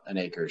without an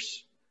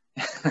Akers.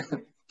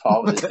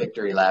 Paul with his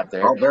victory lap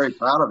there. I'm very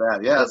proud of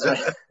that, yes.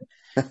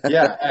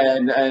 Yeah,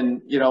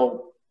 and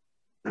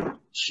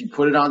she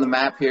put it on the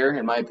map here,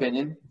 in my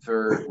opinion,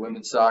 for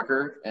women's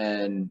soccer.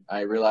 And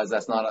I realize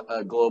that's not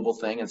a global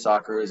thing, and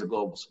soccer is a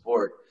global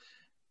sport.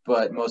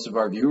 But most of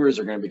our viewers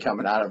are going to be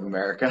coming out of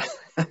America.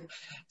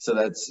 So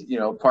that's,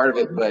 part of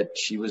it. But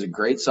she was a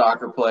great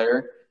soccer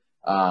player,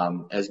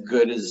 as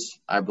good as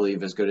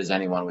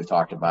anyone we've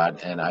talked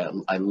about. And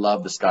I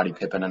love the Scottie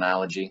Pippen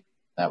analogy.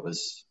 That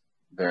was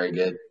very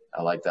good.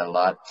 I like that a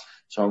lot.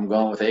 So I'm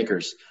going with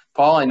Akers.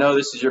 Paul, I know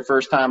this is your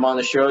first time on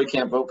the show. You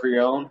can't vote for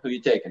your own. Who are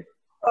you taking?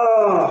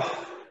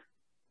 Oh,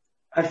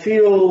 I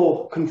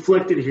feel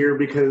conflicted here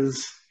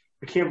because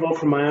I can't vote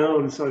for my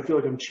own, so I feel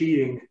like I'm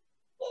cheating.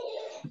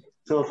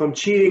 So if I'm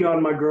cheating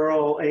on my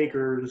girl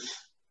Akers,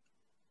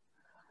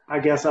 I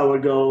guess I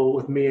would go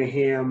with Mia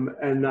Hamm.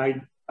 And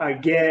I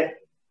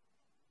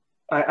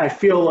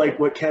feel like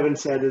what Kevin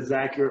said is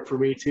accurate for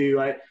me too.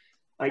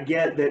 I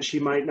get that she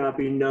might not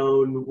be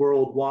known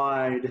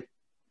worldwide,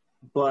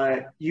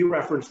 but you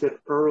referenced it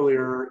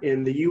earlier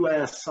in the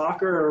U.S.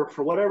 Soccer,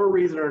 for whatever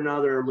reason or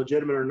another,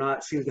 legitimate or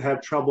not, seems to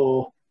have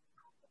trouble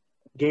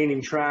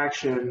gaining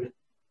traction.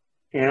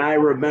 And I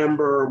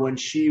remember when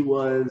she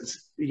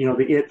was,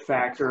 the it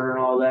factor and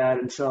all that.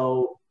 And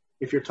so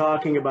if you're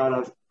talking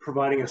about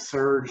providing a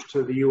surge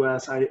to the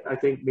U.S., I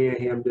think Mia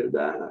Hamm did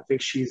that. I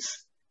think she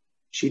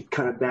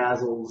kind of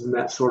dazzles in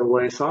that sort of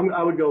way. So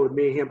I would go with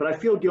Mia Hamm, but I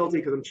feel guilty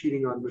because I'm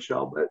cheating on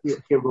Michelle, but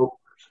can't vote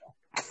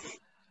for her. So.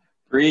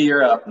 Bree,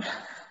 you're up.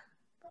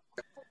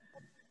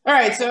 All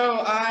right, so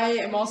I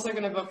am also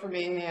going to vote for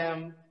Mia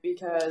Hamm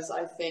because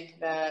I think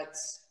that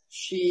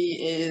she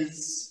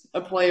is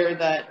a player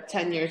that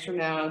 10 years from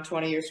now,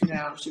 20 years from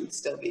now, she would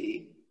still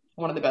be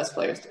one of the best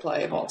players to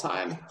play of all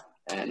time.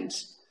 And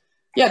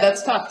yeah,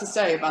 that's tough to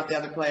say about the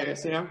other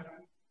players,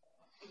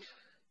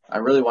 I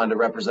really wanted to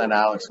represent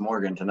Alex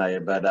Morgan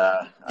tonight, but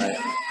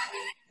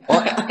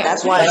Well,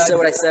 that's why I said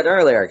what I said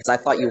earlier, because I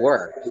thought you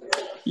were.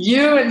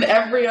 You and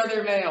every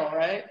other male,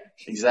 right?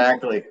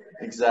 Exactly.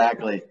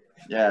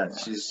 Yeah,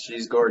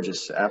 she's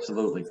gorgeous.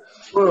 Absolutely.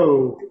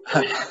 Whoa,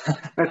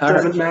 that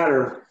doesn't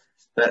matter.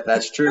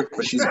 That's true,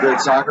 but she's a great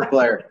soccer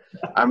player.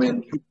 I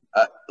mean,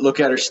 look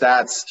at her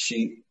stats.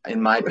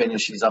 In my opinion,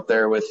 she's up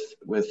there with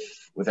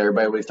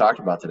everybody we've talked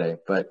about today.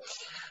 But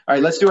all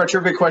right, let's do our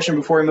trivia question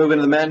before we move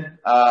into the men.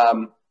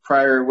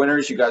 Prior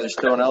winners, you guys are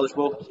still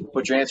ineligible.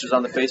 Put your answers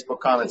on the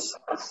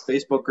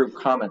Facebook group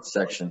comments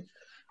section.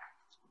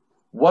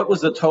 What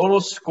was the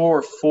total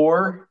score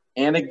for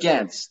and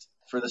against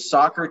for the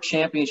soccer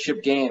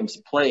championship games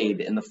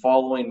played in the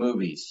following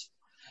movies?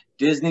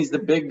 Disney's The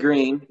Big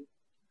Green,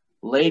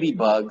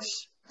 Ladybugs,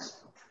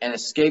 and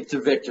Escape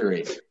to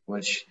Victory,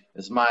 which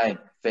is my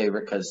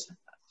favorite because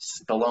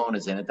Stallone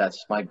is in it.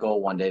 That's my goal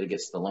one day, to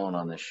get Stallone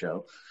on this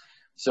show.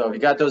 So if you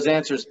got those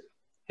answers,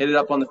 hit it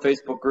up on the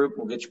Facebook group.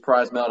 We'll get your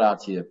prize mailed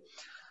out to you.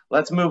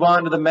 Let's move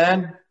on to the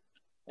men.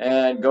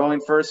 And going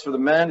first for the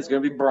men is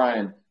going to be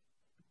Brian.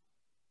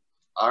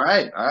 All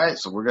right.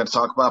 So we're going to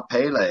talk about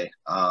Pele.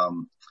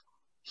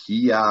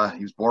 He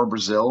was born in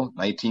Brazil,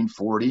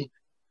 1940.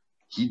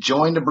 He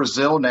joined the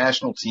Brazil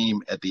national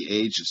team at the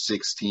age of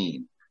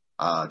 16.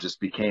 Just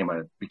became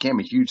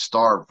a huge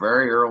star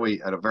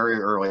at a very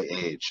early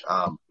age.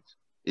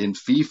 In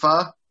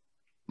FIFA,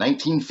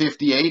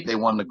 1958 they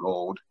won the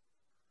gold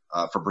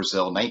for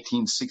Brazil.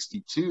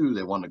 1962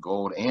 they won the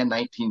gold, and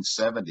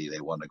 1970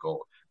 they won the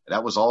gold.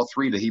 That was all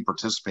three that he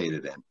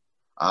participated in.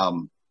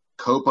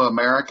 Copa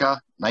America,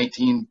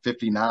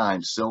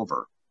 1959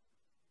 silver.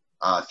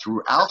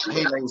 Throughout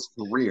Pele's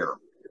career.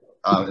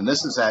 And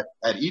this is at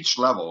each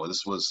level.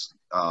 This was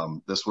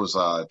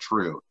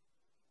true.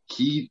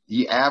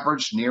 He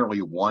averaged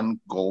nearly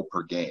 1 goal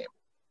per game.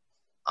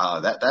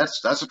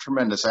 That's a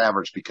tremendous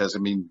average because, I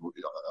mean,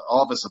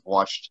 all of us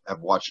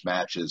have watched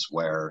matches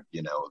where,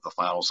 the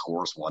final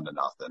score is 1-0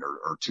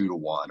 or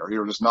 2-1, or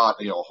there's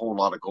not, a whole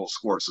lot of goals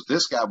scored. So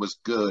this guy was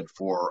good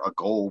for a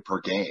goal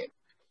per game.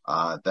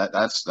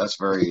 That's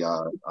very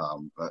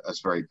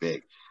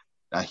big.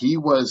 Now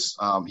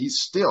he's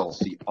still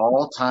the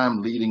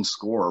all-time leading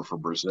scorer for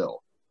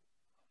Brazil,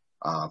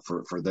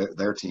 for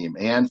their team,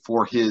 and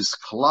for his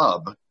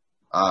club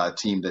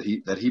team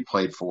that he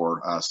played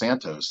for,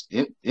 Santos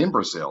in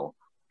Brazil.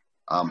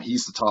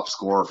 He's the top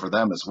scorer for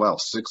them as well,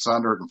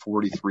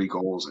 643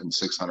 goals in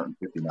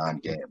 659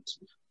 games.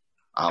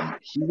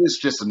 He was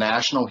just a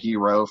national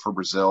hero for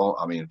Brazil.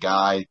 I mean, a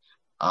guy,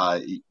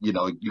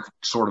 you could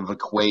sort of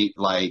equate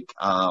like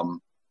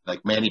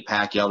Manny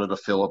Pacquiao to the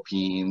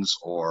Philippines,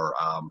 or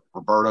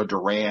Roberto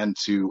Duran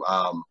to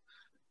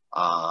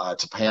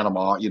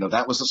Panama.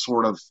 That was the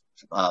sort of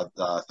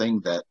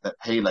thing that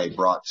Pele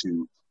brought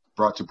to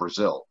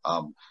Brazil.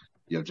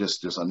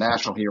 Just a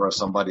national hero,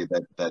 somebody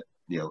that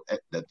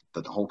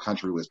the whole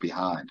country was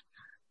behind.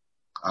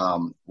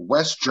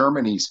 West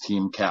Germany's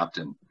team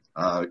captain,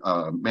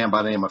 a man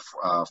by the name of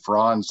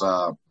Franz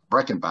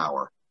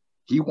Beckenbauer,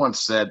 he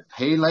once said,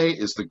 "Pele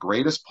is the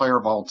greatest player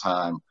of all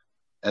time,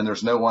 and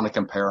there's no one to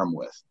compare him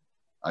with."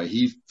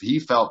 He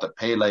felt that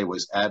Pele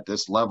was at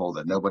this level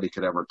that nobody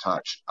could ever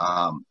touch.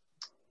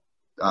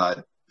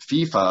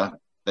 FIFA,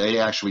 they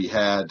actually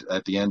had,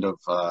 at the end of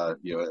at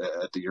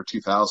the year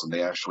 2000,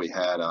 they actually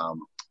had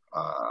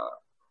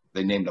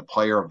they named a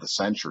player of the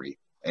century,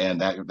 and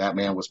that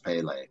man was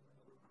Pele.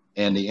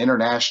 And the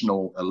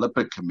International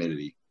Olympic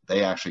Committee,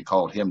 they actually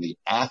called him the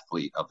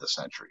athlete of the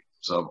century.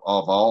 So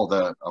of all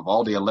the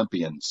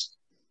Olympians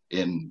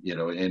in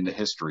the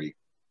history,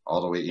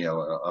 all the way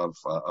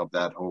of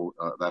that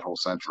whole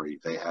century,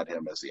 they had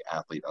him as the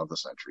athlete of the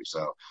century.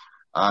 So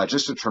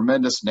just a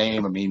tremendous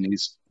name. I mean,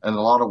 he's in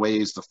a lot of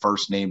ways the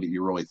first name that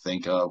you really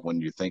think of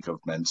when you think of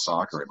men's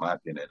soccer, in my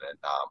opinion. And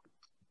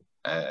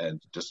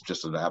and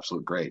just an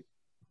absolute great.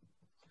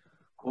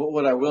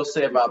 What I will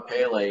say about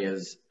Pele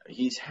is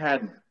he's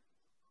had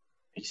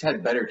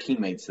better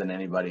teammates than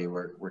anybody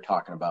we're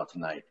talking about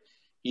tonight.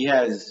 He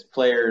has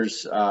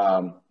players,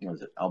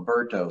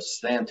 Alberto,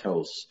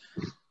 Santos,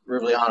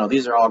 Rivliano.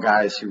 These are all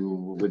guys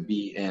who would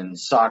be in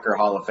soccer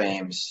Hall of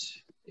Fames,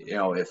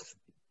 if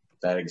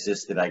that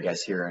existed, I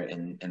guess, here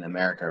in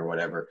America or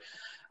whatever.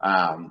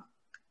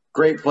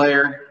 Great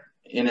player.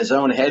 In his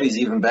own head, he's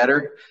even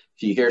better.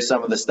 If you hear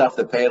some of the stuff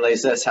that Pele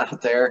says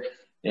out there,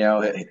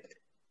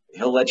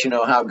 he'll let you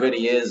know how good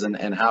he is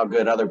and how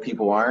good other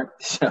people aren't.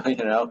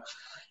 So,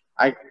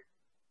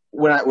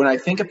 when I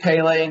think of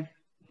Pele,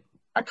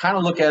 I kind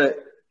of look at it.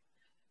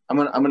 I'm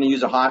gonna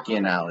use a hockey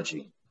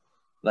analogy.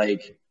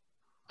 Like,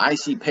 I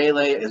see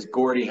Pele as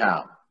Gordie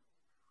Howe.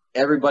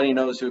 Everybody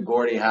knows who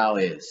Gordie Howe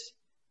is.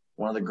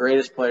 One of the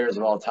greatest players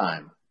of all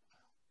time.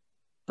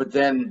 But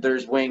then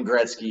there's Wayne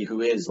Gretzky, who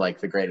is like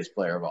the greatest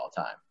player of all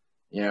time.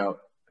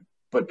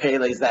 But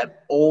Pele's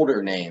that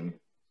older name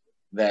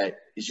that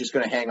is just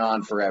going to hang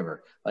on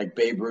forever. Like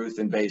Babe Ruth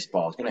in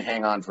baseball is going to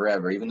hang on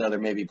forever, even though there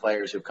may be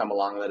players who've come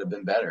along that have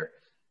been better.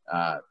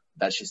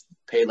 That's just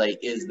Pele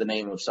is the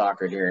name of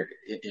soccer here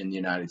in the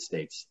United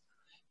States.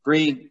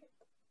 Bree,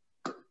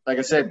 like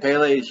I said,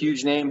 Pele, a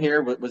huge name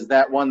here. Was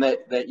that one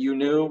that you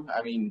knew?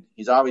 I mean,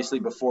 he's obviously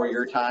before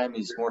your time.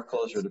 He's more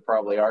closer to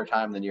probably our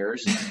time than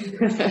yours.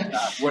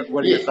 What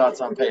are your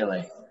thoughts on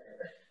Pele?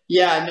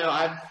 Yeah, no,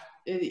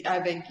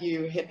 I think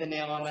you hit the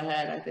nail on the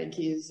head. I think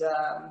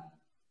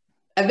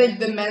I think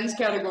the men's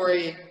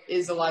category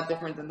is a lot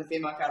different than the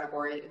female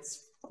category.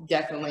 It's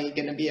definitely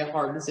going to be a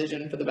hard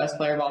decision for the best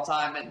player of all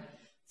time. And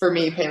for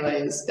me,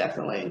 Pele is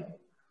definitely,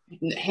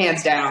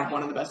 hands down,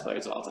 one of the best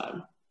players of all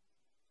time.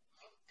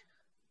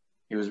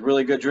 He was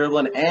really good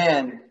dribbling,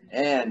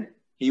 and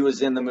he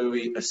was in the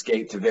movie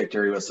Escape to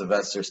Victory with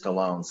Sylvester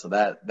Stallone. So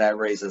that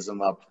raises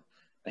him up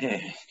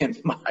in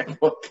my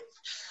book.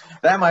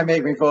 That might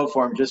make me vote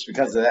for him just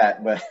because of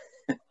that. But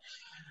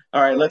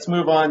all right, let's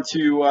move on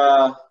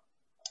to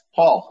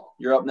Paul.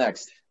 You're up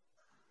next.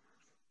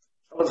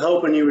 I was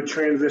hoping you would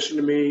transition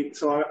to me,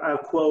 so I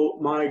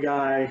quote my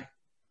guy,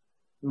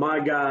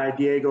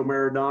 Diego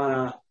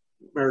Maradona,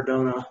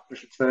 I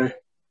should say.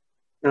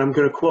 And I'm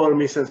going to quote him.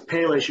 He says,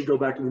 Pele should go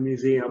back to the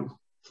museum.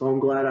 So I'm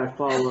glad I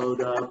followed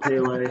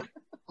Pele.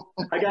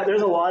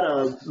 There's a lot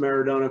of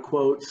Maradona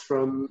quotes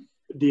from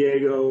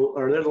Diego,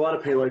 or there's a lot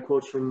of Pele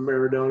quotes from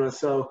Maradona.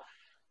 So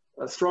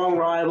strong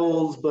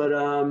rivals, but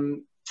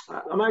I'm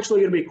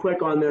actually going to be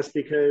quick on this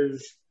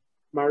because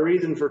my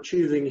reason for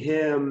choosing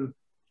him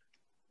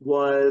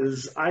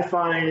was I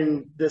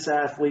find this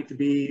athlete to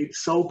be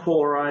so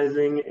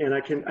polarizing, and I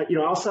can,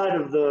 outside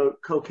of the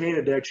cocaine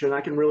addiction,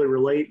 I can really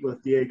relate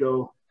with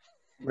Diego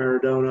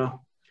Maradona.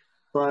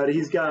 But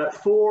he's got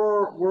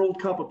 4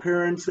 World Cup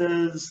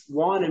appearances,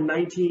 one in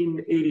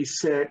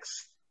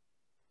 1986.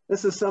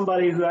 This is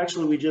somebody who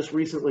actually we just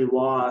recently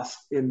lost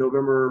in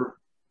November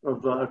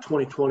of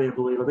 2020, I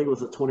believe. I think it was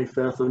the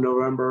 25th of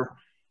November.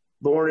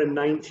 Born in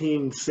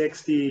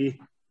 1960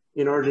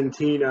 in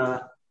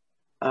Argentina.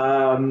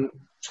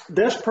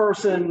 This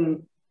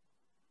person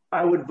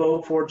I would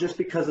vote for just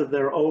because of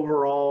their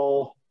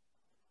overall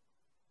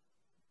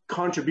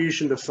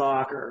contribution to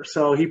soccer.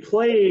 So he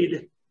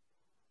played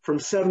from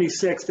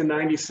 76 to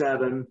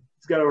 97.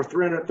 He's got over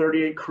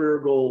 338 career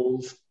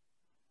goals.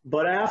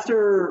 But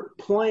after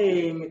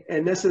playing,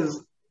 and this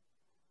is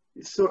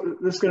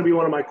going to be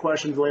one of my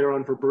questions later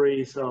on for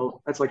Bree,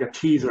 so that's like a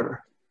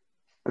teaser.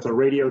 That's a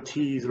radio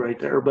tease right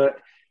there. But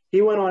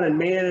he went on and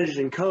managed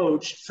and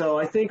coached. So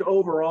I think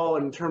overall,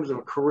 in terms of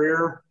a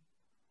career,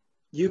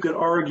 you could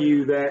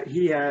argue that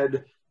he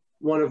had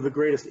one of the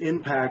greatest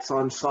impacts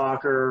on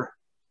soccer,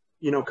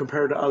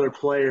 compared to other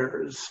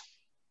players.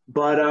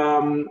 But,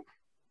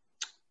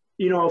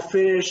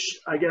 finish,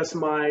 I guess,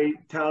 my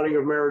touting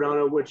of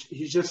Maradona, which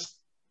he's just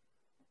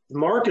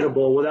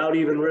marketable without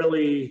even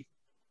really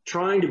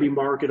trying to be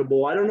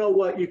marketable. I don't know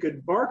what you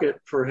could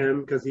market for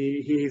him because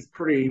he's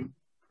pretty,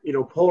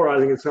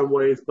 polarizing in some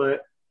ways.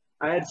 But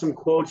I had some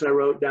quotes I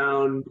wrote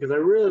down because I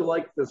really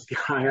like this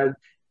guy.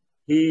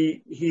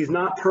 He's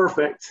not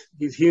perfect.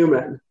 He's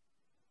human.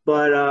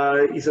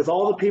 But he says,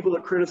 all the people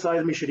that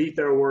criticize me should eat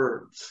their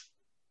words.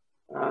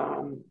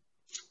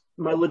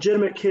 My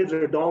legitimate kids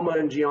are Dalma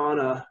and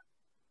Gianna.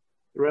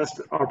 The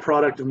rest are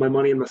product of my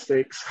money and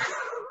mistakes.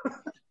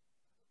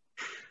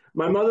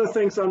 My mother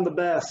thinks I'm the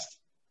best,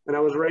 and I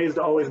was raised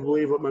to always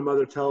believe what my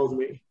mother tells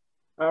me.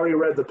 I already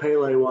read the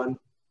Pele one.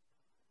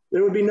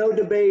 There would be no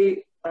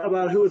debate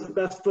about who was the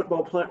best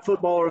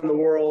footballer in the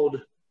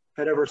world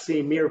had ever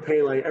seen, me or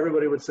Pele.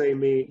 Everybody would say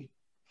me.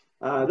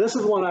 This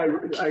is one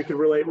I could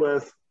relate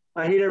with.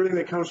 I hate everything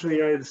that comes from the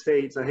United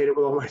States. I hate it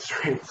with all my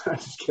strength. I'm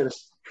just kidding.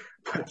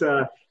 But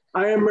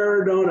I am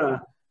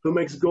Maradona, who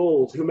makes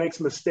goals, who makes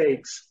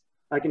mistakes.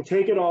 I can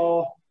take it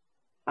all.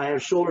 I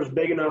have shoulders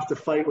big enough to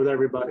fight with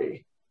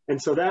everybody.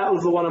 And so that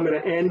was the one I'm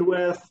going to end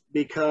with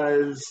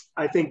because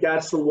I think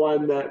that's the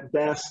one that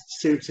best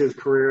suits his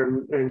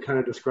career and kind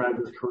of describes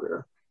his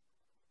career.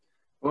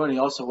 Well, and he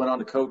also went on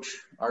to coach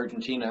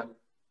Argentina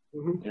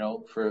Mhm. you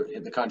know, for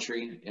the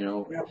country. You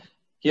know, Yeah.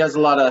 he has a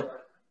lot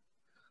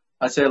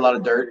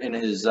of dirt in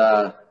his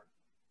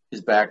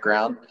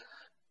background.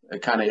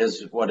 It kind of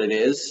is what it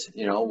is.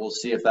 You know, we'll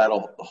see if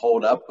that'll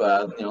hold up.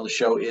 You know, the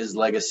show is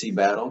Legacy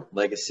Battle.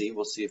 Legacy.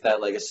 We'll see if that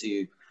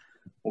legacy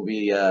will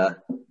be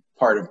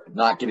part of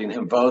not getting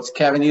him votes.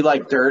 Kevin, you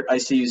like dirt. I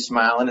see you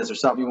smiling. Is there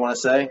something you want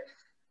to say?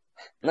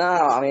 No,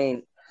 I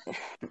mean,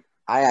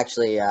 I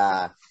actually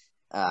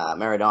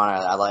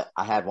Maradona.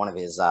 I had one of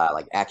his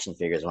like action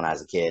figures when I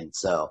was a kid.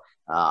 So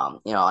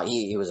you know,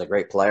 he was a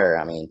great player.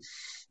 I mean,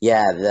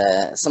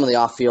 yeah, some of the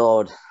off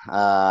field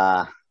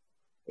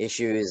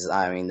issues.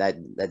 I mean,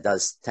 that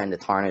does tend to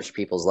tarnish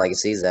people's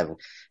legacies,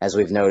 as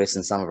we've noticed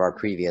in some of our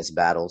previous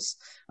battles.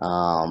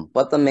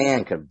 But the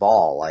man could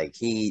ball. Like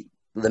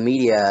the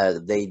media,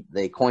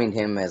 they coined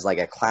him as like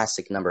a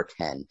classic number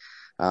 10.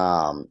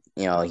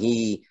 You know,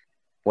 he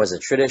was a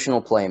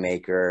traditional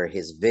playmaker.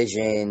 His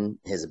vision,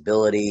 his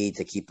ability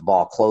to keep the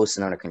ball close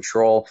and under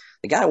control.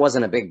 The guy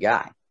wasn't a big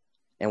guy.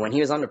 And when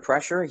he was under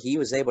pressure, he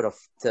was able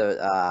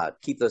to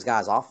keep those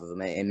guys off of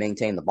him and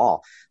maintain the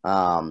ball.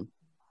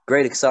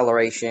 Great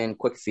acceleration,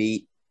 quick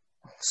feet,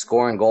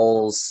 scoring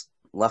goals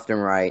left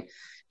and right.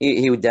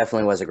 He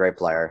definitely was a great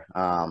player.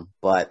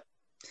 But,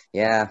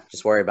 yeah,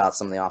 just worry about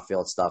some of the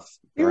off-field stuff.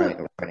 He's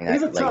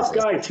a tough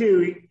guy,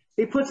 too.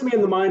 He puts me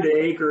in the mind of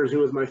Akers, who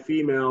was my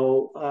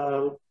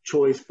female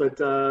choice.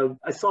 But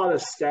I saw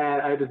this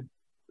stat.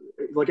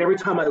 Like every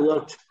time I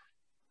looked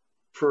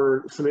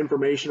for some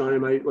information on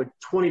him, like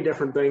 20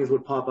 different things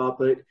would pop up.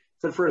 But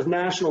said for his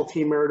national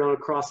team, Maradona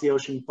crossed the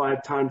ocean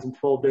 5 times in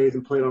 12 days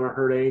and played on a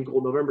hurt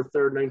ankle. November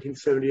 3rd,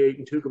 1978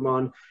 in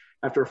Tucumán,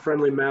 after a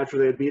friendly match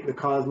where they had beaten the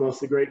Cosmos,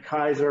 the great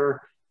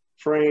Kaiser,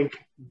 Frank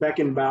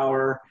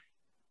Beckenbauer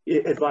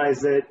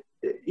advised that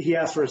he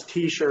asked for his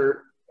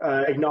T-shirt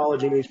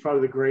acknowledging he's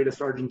probably the greatest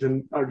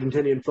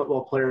Argentinian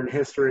football player in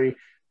history,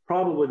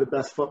 probably the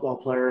best football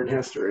player in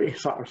history,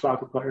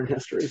 soccer player in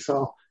history.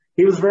 So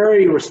he was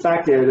very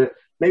respected.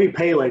 Maybe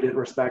Pele didn't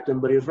respect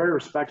him, but he was very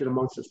respected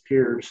amongst his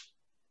peers.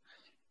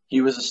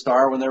 He was a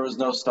star when there was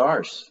no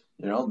stars.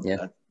 You know,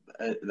 Yeah.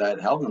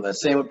 that helped him. The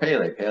same with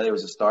Pele. Pele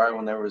was a star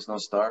when there was no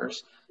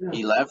stars. Yeah.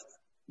 He left.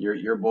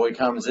 Your boy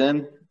comes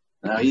in.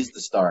 Now he's the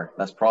star.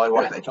 That's probably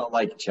why they don't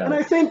like each other.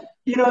 And I think,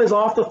 you know, his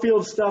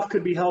off-the-field stuff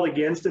could be held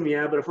against him,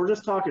 yeah. But if we're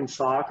just talking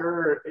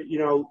soccer, you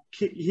know,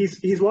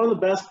 he's one of the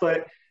best.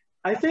 But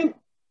I think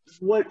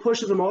what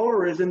pushes him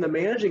over is in the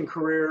managing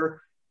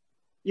career.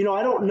 You know,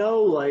 I don't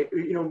know, like,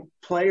 you know,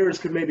 players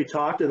could maybe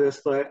talk to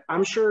this, but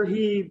I'm sure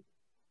he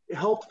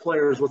helped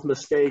players with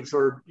mistakes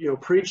or, you know,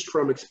 preached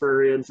from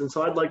experience. And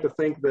so I'd like to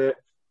think that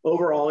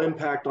overall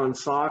impact on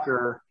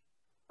soccer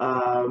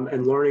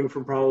and learning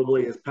from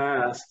probably his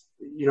past,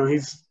 you know,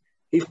 he's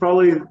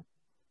probably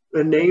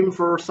a name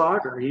for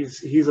soccer.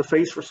 He's a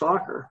face for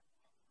soccer.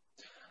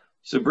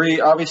 So,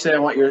 Bree, obviously I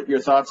want your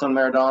thoughts on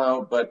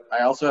Maradona, but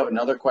I also have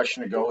another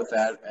question to go with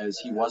that, as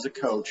he was a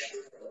coach.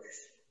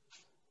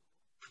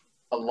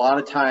 A lot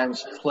of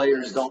times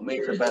players don't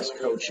make the best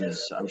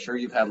coaches. I'm sure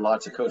you've had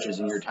lots of coaches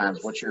in your times.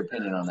 What's your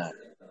opinion on that?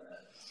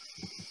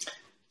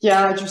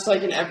 Yeah, just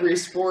like in every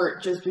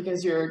sport, just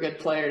because you're a good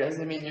player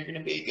doesn't mean you're going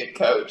to be a good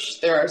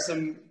coach. There are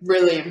some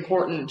really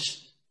important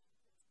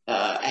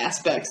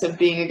aspects of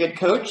being a good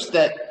coach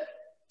that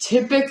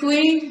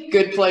typically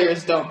good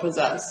players don't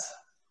possess.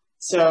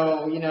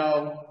 So, you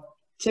know,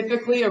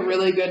 typically a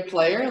really good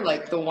player,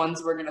 like the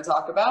ones we're going to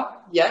talk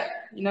about yet,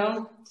 you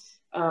know,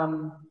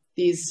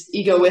 these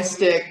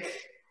egoistic,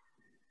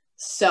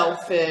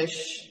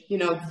 selfish, you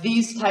know,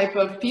 these type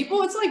of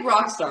people, it's like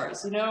rock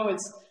stars, you know,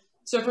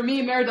 so for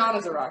me,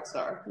 Maradona's a rock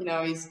star, you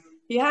know,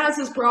 he has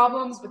his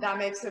problems, but that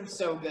makes him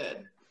so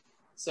good.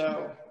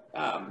 So,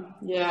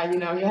 yeah, you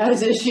know, he had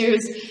his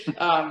issues.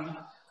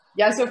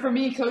 Yeah. So for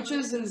me,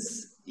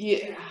 coaches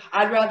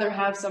I'd rather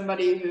have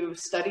somebody who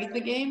studied the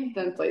game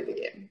than played the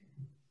game.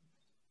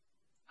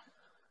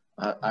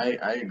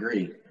 I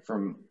agree.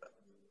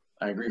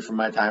 I agree from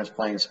my times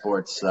playing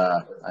sports.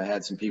 I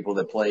had some people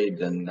that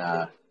played, and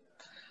I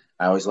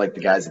always liked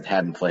the guys that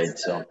hadn't played.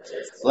 So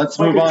let's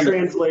move on.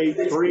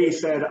 Translate. Bree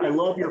said, "I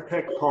love your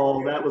pick,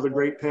 Paul. That was a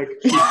great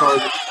pick."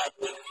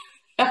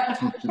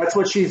 That's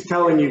what she's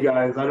telling you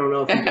guys. I don't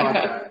know if you got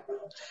that.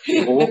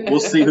 We'll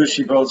see who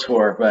she votes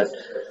for. But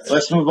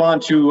let's move on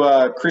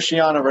to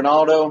Cristiano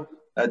Ronaldo.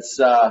 That's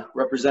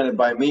represented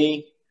by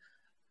me.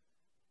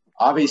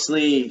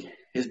 Obviously,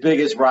 his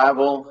biggest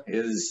rival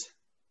is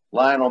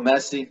Lionel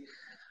Messi,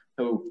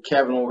 who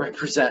Kevin will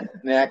represent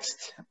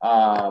next.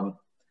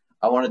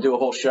 I want to do a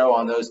whole show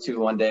on those two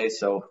one day,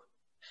 so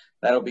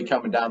that'll be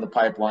coming down the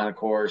pipeline, of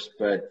course.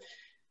 But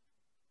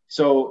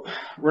so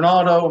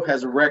Ronaldo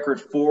has a record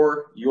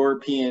 4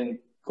 European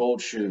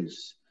gold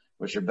shoes,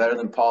 which are better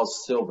than Paul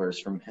Silver's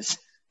from his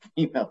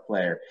female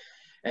player,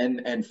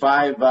 and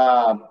 5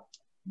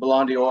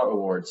 Ballon d'Or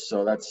awards.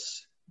 So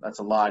that's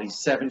a lot.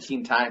 He's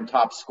 17-time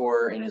top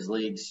scorer in his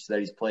leagues that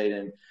he's played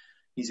in.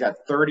 He's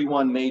got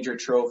 31 major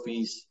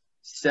trophies,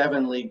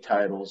 7 league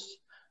titles,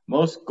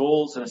 most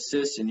goals and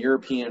assists in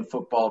European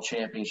Football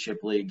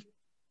Championship League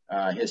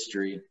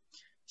history,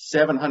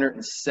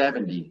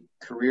 770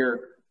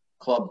 career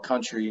club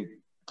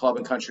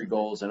and country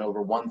goals, and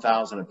over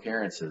 1,000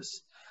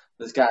 appearances.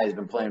 This guy has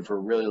been playing for a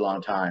really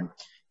long time.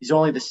 He's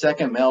only the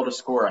second male to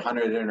score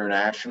 100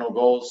 international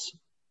goals.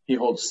 He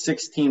holds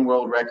 16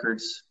 world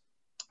records,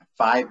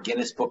 5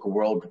 Guinness Book of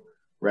World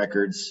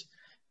Records,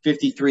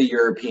 53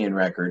 European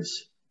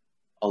records,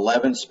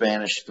 11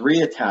 Spanish,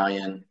 3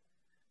 Italian,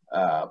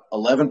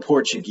 11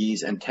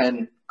 Portuguese, and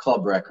 10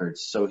 club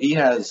records. So he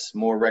has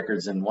more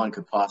records than one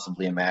could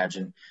possibly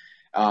imagine.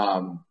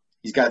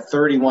 He's got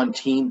 31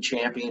 team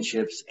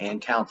championships and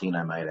counting,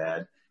 I might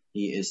add.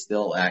 He is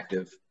still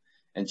active.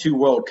 And 2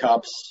 World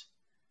Cups.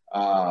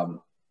 And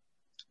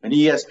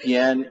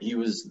ESPN, he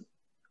was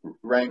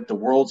ranked the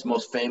world's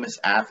most famous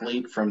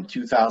athlete from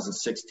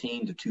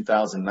 2016 to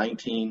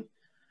 2019.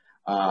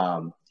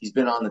 He's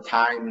been on the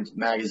Time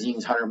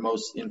magazine's 100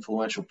 most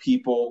influential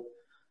people.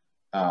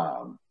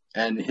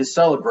 And his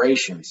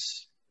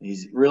celebrations,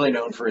 he's really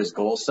known for his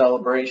goal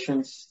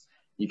celebrations.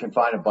 You can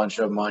find a bunch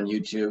of them on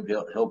YouTube.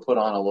 He'll put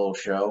on a little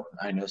show.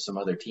 I know some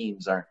other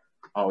teams aren't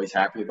always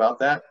happy about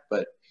that,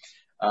 but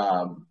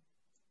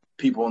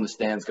people in the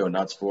stands go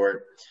nuts for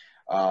it.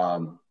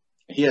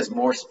 He has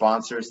more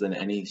sponsors than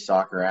any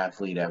soccer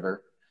athlete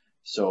ever.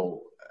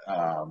 So,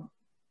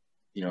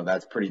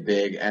 that's pretty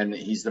big. And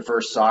he's the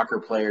first soccer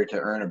player to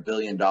earn $1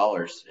 billion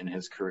in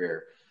his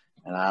career.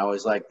 And I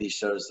always like these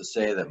shows to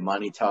say that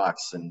money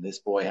talks, and this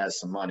boy has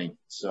some money.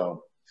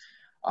 So,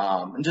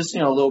 and just,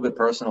 a little bit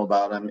personal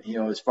about him.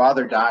 His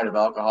father died of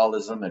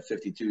alcoholism at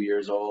 52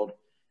 years old,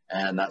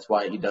 and that's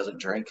why he doesn't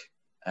drink.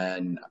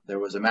 And there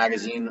was a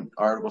magazine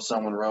article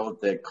someone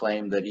wrote that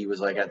claimed that he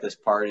was at this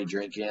party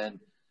drinking,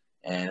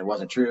 and it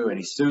wasn't true. And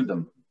he sued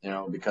them,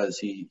 because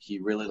he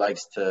really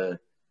likes to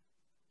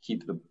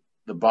keep the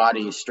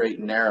body straight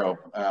and narrow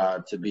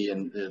to be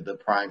in the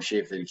prime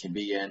shape that he can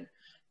be in.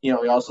 He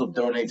also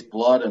donates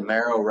blood and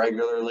marrow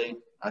regularly.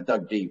 I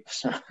dug deep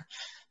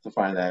to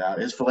find that out.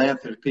 His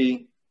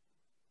philanthropy,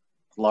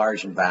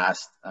 large and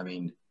vast. I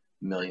mean,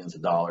 millions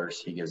of dollars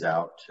he gives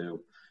out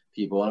to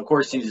people. And of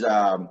course, he's,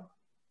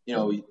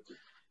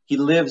 he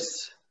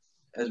lives,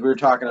 as we were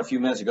talking a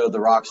few minutes ago, the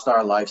rock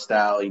star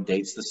lifestyle. He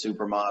dates the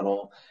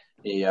supermodel.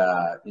 He,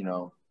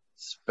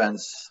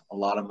 spends a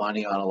lot of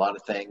money on a lot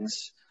of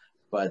things.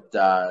 But,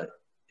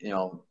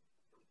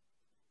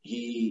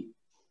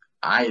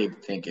 I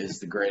think is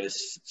the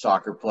greatest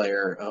soccer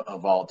player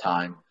of all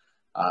time.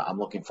 I'm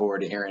looking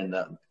forward to hearing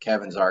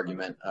Kevin's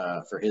argument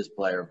for his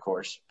player, of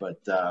course. But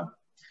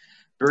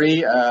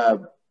Bree,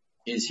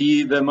 is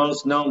he the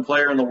most known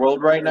player in the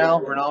world right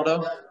now,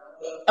 Ronaldo?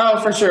 Oh,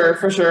 for sure.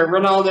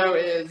 Ronaldo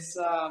is,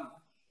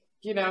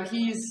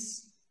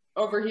 he's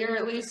over here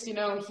at least,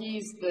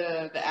 he's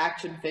the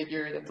action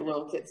figure that the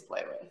little kids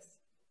play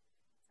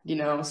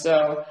with.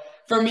 So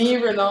for me,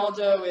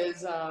 Ronaldo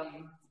is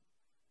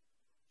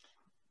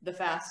the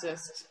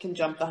fastest, can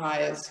jump the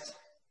highest,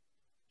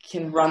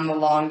 can run the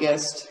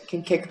longest,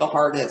 can kick the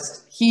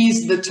hardest.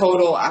 He's the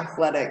total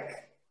athletic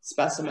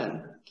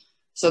specimen.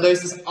 So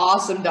there's this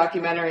awesome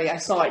documentary. I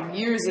saw it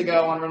years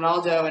ago on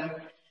Ronaldo, and,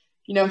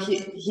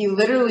 he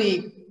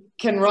literally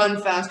can run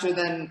faster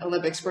than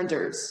Olympic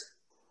sprinters.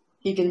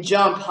 He can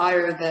jump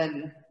higher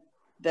than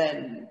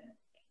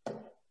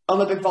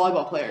Olympic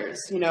volleyball players.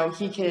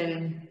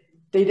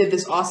 They did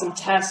this awesome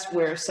test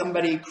where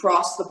somebody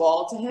crossed the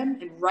ball to him,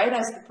 and right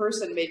as the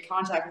person made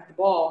contact with the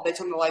ball, they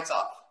turned the lights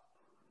off.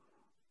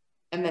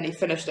 And then he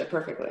finished it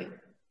perfectly.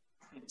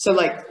 So,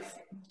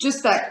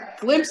 just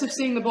that glimpse of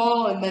seeing the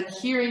ball and then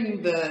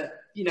hearing the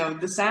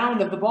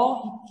sound of the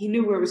ball, he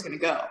knew where it was going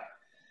to go.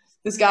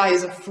 This guy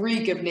is a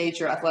freak of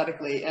nature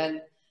athletically.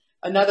 And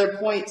another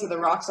point to the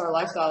rockstar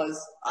lifestyle is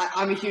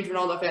I'm a huge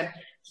Ronaldo fan.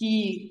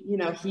 He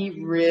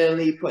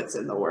really puts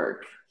in the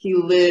work. He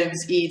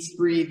lives, eats,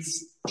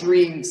 breathes,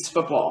 dreams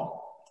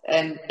football,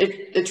 and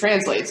it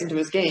translates into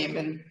his game.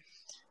 And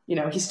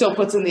he still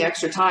puts in the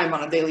extra time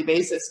on a daily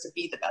basis to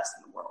be the best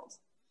in the world.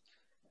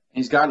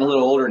 He's gotten a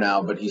little older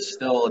now, but he's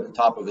still at the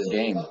top of his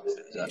game.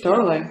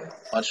 Totally.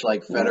 Much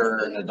like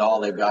Federer and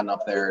Nadal, they've gotten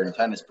up there in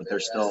tennis, but they're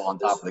still on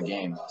top of the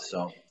game.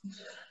 So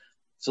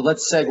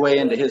let's segue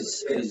into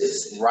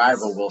his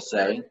rival, we'll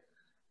say,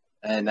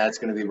 and that's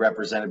going to be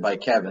represented by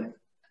Kevin.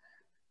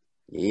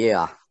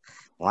 Yeah,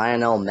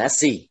 Lionel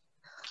Messi.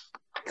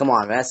 Come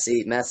on,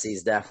 Messi.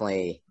 Messi's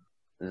definitely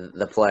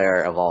the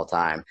player of all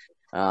time.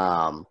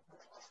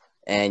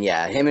 And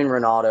yeah, him and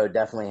Ronaldo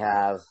definitely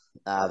have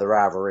the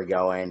rivalry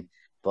going.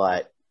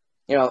 But,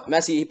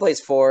 Messi, he plays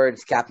forward.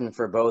 He's captain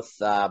for both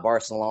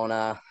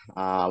Barcelona,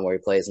 where he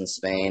plays in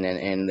Spain,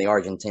 and the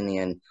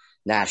Argentinian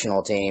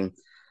national team.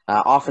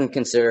 Often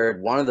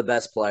considered one of the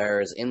best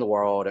players in the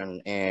world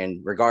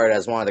and regarded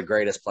as one of the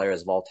greatest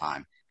players of all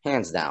time,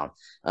 hands down.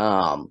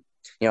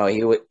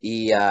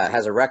 He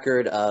has a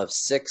record of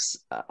 6,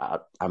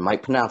 I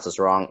might pronounce this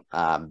wrong,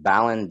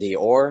 Ballon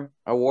d'Or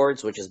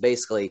awards, which is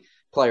basically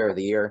Player of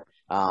the Year.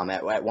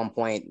 At one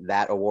point,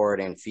 that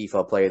award and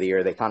FIFA Player of the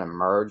Year, they kind of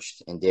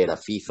merged and did a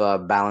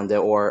FIFA Ballon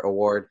d'Or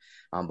award.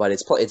 But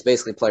it's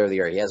basically Player of the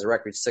Year. He has a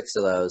record 6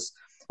 of those.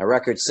 a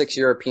record 6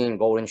 European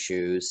Golden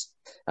Shoes.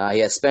 He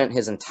has spent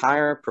his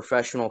entire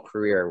professional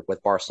career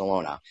with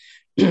Barcelona,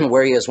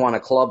 where he has won a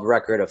club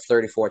record of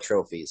 34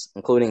 trophies,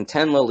 including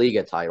 10 La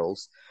Liga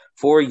titles,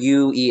 4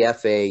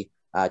 UEFA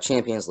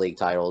Champions League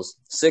titles,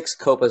 6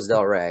 Copas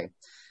del Rey.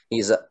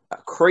 He's a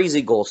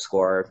crazy goal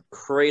scorer,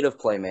 creative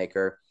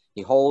playmaker.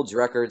 He holds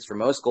records for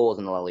most goals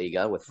in the La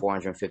Liga with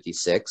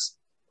 456,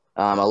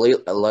 a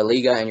La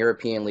Liga and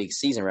European League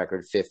season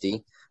record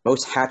 50,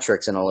 most hat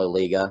tricks in the La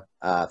Liga,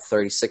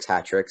 36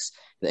 hat tricks.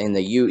 In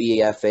the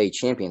UEFA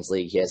Champions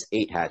League, he has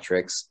 8 hat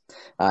tricks.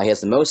 He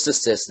has the most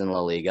assists in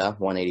La Liga,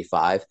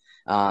 185,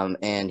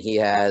 and he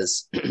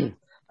has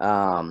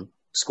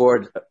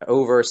scored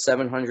over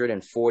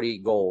 740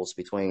 goals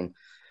between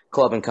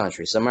club and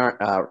country. So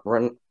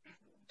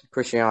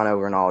Cristiano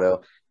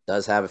Ronaldo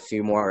does have a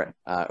few more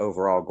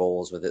overall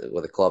goals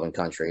with a club and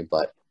country,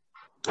 but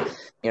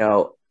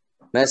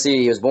Messi,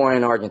 he was born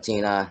in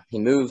Argentina. He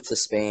moved to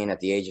Spain at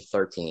the age of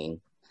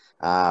 13,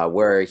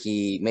 where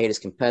he made his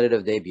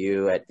competitive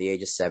debut at the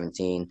age of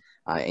 17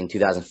 in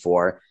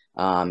 2004.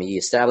 He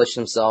established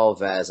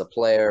himself as a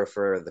player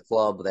for the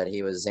club that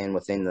he was in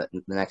within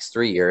the next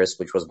 3 years,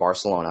 which was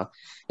Barcelona.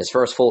 His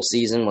first full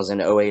season was in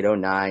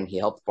 08-09. He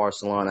helped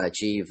Barcelona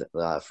achieve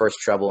the first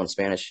treble in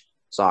Spanish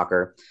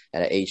soccer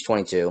at age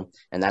 22,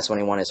 and that's when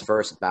he won his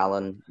first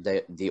Ballon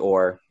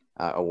d'Or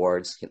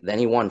awards. Then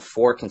he won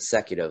 4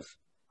 consecutive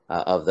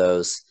of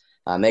those,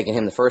 making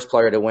him the first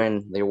player to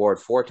win the award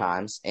 4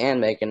 times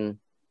and making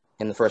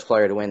him the first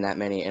player to win that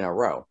many in a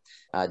row.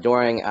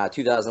 During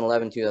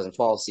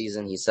 2011-2012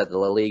 season, he set the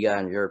La Liga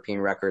and European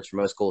records for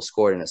most goals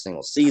scored in a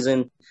single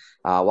season,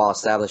 while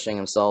establishing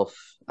himself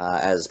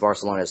as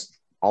Barcelona's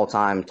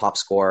all-time top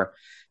scorer.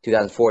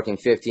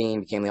 2014-15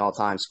 became the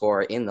all-time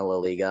scorer in the La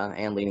Liga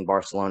and leading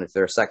Barcelona to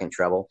their second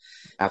treble,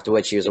 after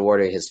which he was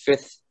awarded his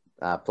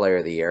 5th Player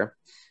of the Year.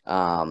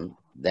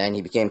 Then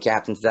he became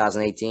captain in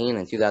 2018,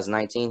 and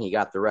 2019 he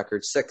got the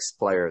record 6th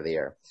Player of the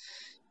Year.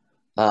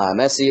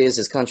 Messi is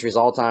his country's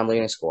all-time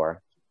leading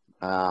scorer,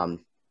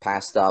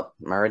 passed up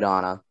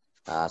Maradona.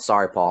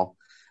 Sorry, Paul.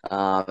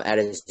 At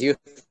his youth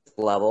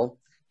level,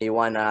 he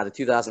won the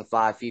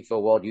 2005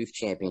 FIFA World Youth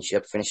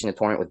Championship, finishing the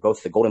tournament with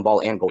both the Golden Ball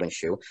and Golden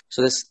Shoe.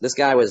 So this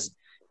guy was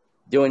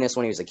doing this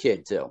when he was a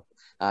kid, too.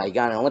 He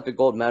got an Olympic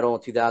gold medal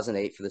in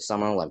 2008 for the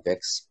Summer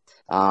Olympics.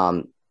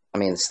 The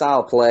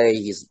style of play,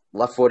 he's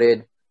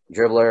left-footed,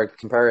 dribbler,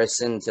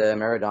 comparison to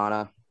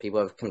Maradona. People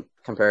have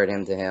compared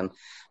him to him.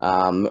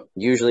 Maradona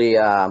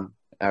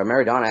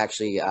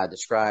actually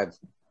described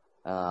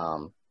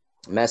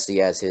Messi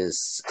as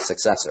his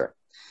successor,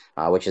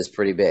 which is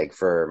pretty big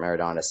for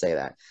Maradona to say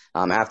that.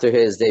 After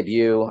his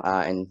debut,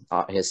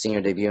 his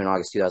senior debut in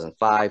August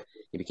 2005,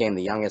 he became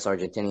the youngest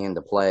Argentinian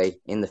to play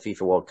in the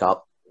FIFA World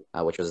Cup,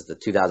 which was the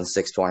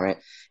 2006 tournament,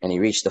 and he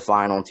reached the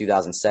final in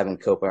 2007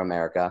 Copa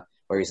America,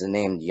 where he's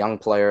named Young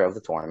Player of the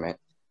tournament.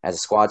 As a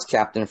squad's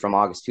captain from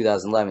August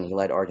 2011, he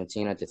led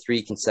Argentina to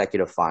 3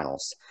 consecutive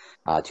finals.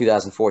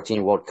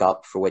 2014 World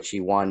Cup, for which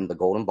he won the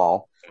Golden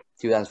Ball.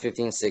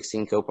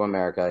 2015-16 Copa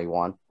America, he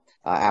won.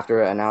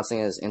 After announcing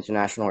his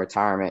international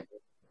retirement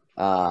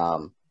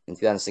in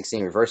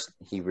 2016,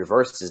 he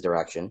reversed his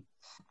direction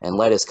and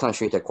led his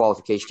country to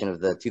qualification of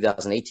the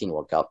 2018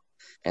 World Cup,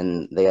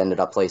 and they ended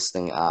up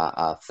placing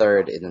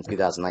 3rd in the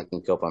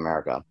 2019 Copa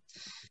America.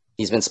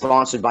 He's been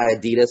sponsored by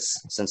Adidas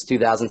since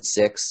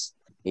 2006.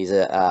 He's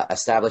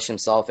established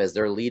himself as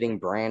their leading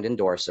brand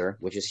endorser,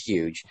 which is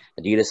huge.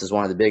 Adidas is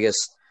one of the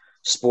biggest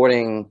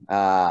sporting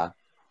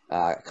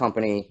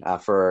company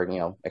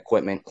for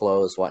equipment,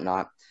 clothes,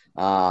 whatnot.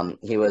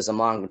 He was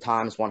among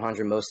Time's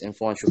 100 most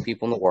influential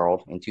people in the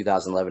world in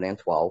 2011 and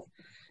 12.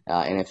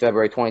 And in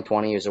February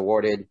 2020, he was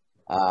awarded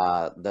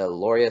the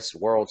Laureus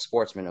World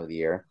Sportsman of the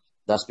Year,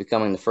 thus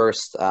becoming the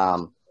first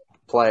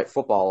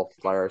football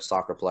player,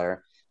 soccer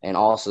player, and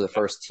also the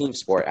first team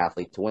sport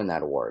athlete to win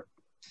that award.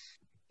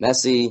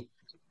 Messi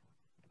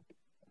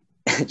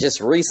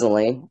just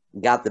recently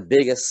got the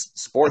biggest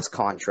sports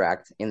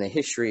contract in the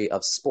history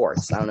of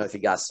sports. I don't know if you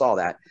guys saw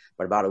that,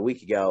 but about a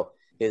week ago,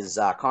 his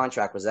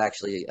contract was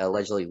actually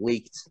allegedly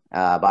leaked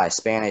by a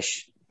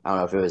Spanish, I don't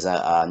know if it was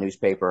a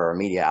newspaper or a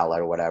media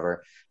outlet or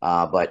whatever,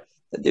 but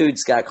the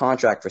dude's got a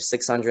contract for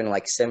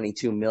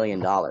 $672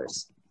 million.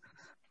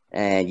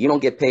 And you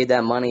don't get paid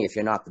that money if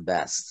you're not the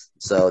best.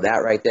 So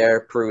that right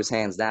there proves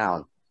hands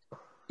down,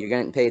 you're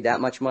getting paid that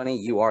much money,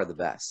 you are the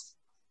best.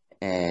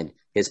 And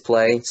his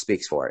play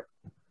speaks for it.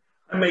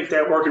 I make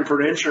that working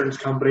for an insurance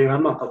company, and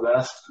I'm not the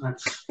best.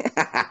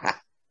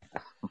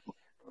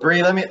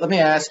 Bree, let me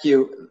ask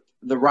you,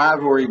 the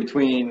rivalry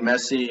between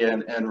Messi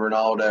and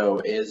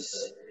Ronaldo,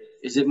 is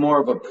it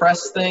more of a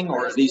press thing,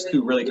 or is these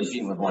two really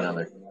competing with one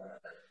another?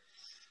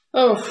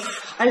 Oh,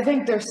 I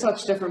think they're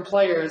such different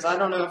players. I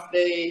don't know if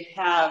they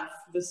have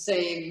the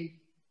same,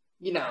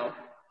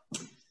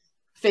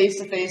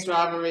 face-to-face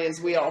rivalry as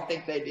we all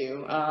think they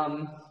do.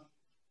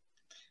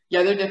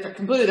 Yeah, they're different,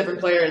 completely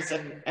different players,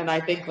 and I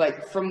think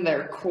from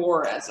their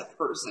core as a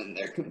person,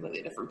 they're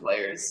completely different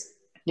players.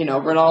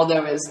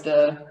 Ronaldo is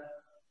the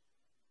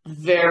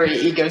very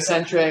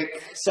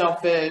egocentric,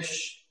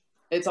 selfish,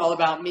 it's all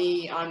about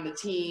me, I'm the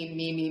team,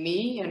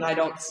 me, and I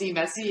don't see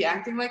Messi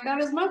acting like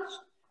that as much.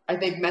 I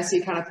think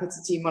Messi kind of puts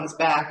the team on his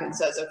back and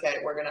says, okay,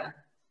 we're gonna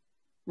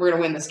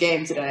win this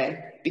game today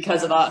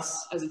because of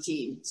us as a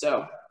team.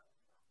 So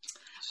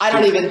I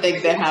don't even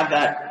think they have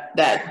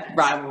that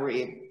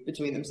rivalry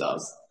between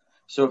themselves.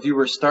 So if you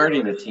were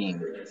starting a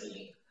team,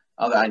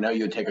 I know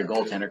you would take a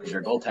goaltender because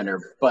you're a goaltender,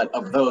 but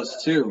of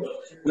those two,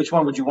 which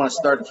one would you want to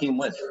start a team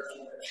with?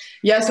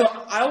 Yeah, so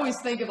I always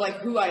think of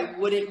like who I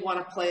wouldn't want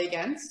to play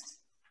against.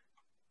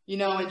 You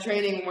know, in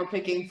training when we're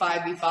picking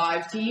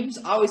 5v5 teams,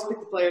 I always pick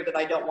the player that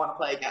I don't want to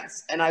play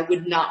against, and I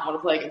would not want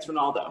to play against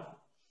Ronaldo.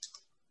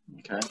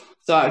 Okay.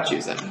 So I would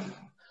choose him.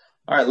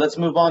 All right, let's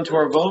move on to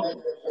our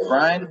vote.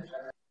 Brian,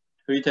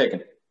 who are you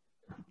taking?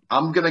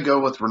 I'm going to go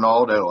with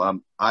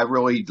Ronaldo. I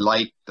really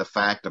like the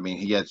fact, I mean,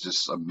 he has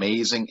just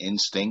amazing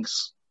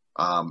instincts.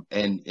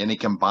 And he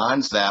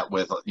combines that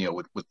with,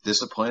 with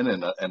discipline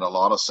and a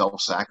lot of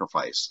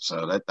self-sacrifice.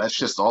 So that's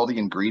just all the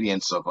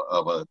ingredients of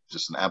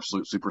just an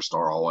absolute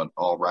superstar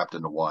all wrapped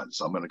into one.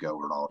 So I'm going to go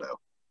Ronaldo.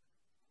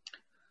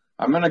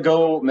 I'm going to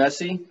go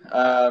Messi.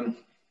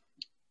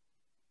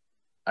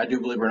 I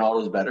do believe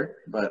Ronaldo is better,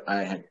 but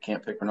I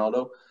can't pick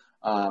Ronaldo.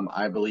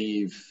 I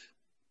believe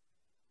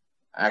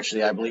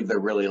they're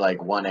really like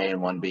 1A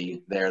and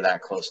 1B. They're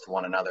that close to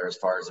one another as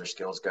far as their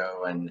skills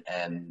go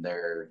and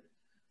their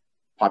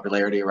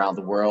popularity around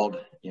the world.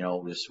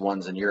 Just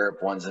one's in Europe,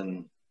 one's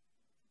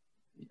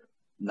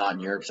not in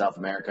Europe, South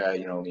America,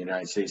 the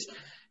United States.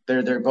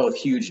 They're both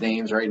huge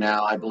names right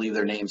now. I believe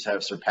their names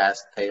have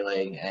surpassed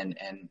Pele and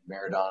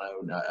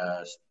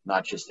Maradona,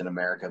 not just in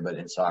America, but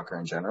in soccer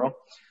in general.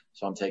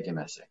 So I'm taking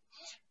Messi.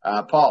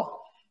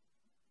 Paul.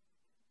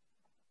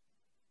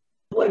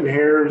 Splitting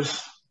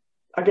hairs.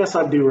 I guess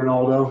I'd do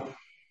Ronaldo.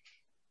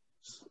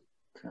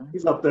 Okay.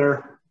 He's up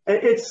there.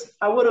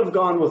 I would have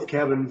gone with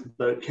Kevin,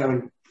 but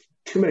Kevin,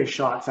 too many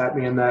shots at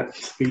me in that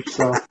speech.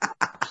 So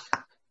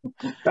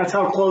that's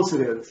how close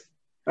it is.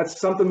 That's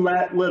something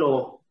that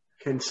little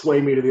can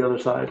sway me to the other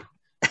side.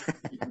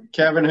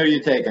 Kevin, who are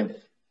you taking?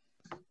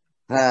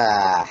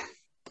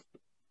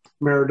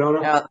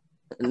 Maradona?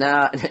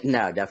 No,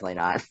 definitely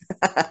not.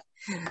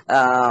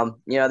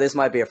 This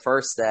might be a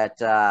first that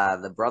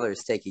the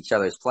brothers take each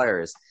other's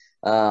players.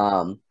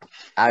 I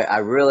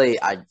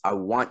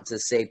want to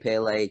say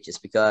Pele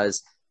just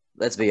because,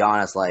 let's be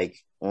honest, like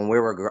when we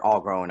were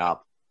all growing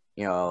up,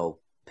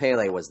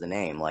 Pele was the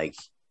name. Like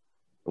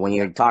when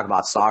you talk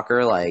about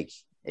soccer, like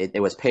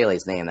it was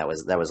Pele's name that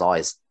was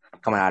always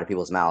coming out of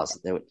people's mouths.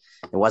 It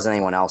wasn't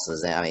anyone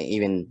else's. I mean,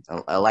 even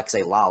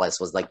Alexei Lalas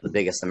was like the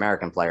biggest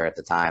American player at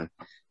the time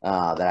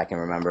that I can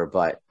remember.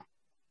 But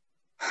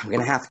I'm going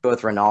to have to go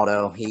with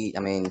Ronaldo.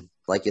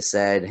 Like you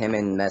said, him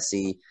and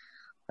Messi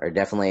are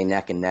definitely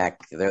neck and neck.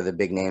 They're the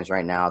big names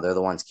right now. They're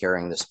the ones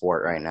carrying the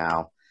sport right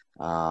now.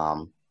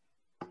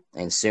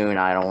 And soon,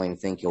 I don't even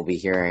think you'll be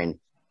hearing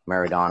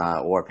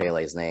Maradona or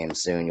Pele's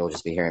names. Soon, you'll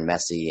just be hearing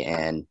Messi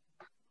and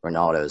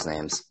Ronaldo's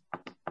names.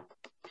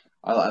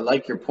 I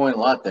like your point a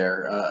lot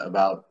there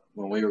about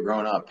when we were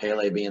growing up,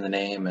 Pele being the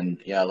name. And,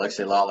 yeah,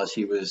 Alexei Lalas,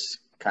 he was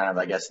kind of,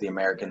 I guess, the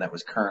American that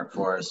was current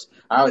for us.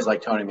 I always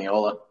liked Tony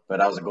Meola,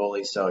 but I was a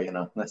goalie, so,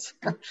 that's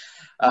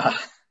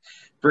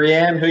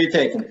Brianne, who are you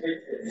taking?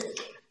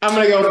 I'm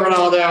going to go with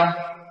Ronaldo.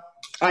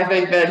 I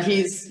think that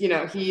he is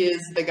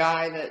the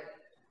guy that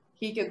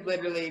he could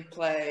literally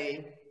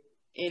play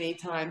any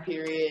time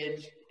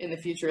period in the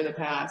future or the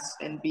past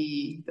and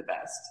be the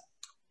best.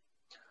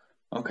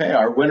 Okay,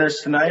 our winners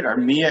tonight are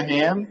Mia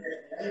Hamm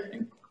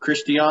and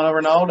Cristiano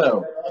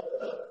Ronaldo.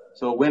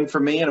 So a win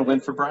for me and a win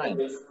for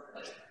Brian.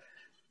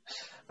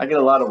 I get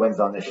a lot of wins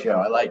on this show.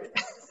 I like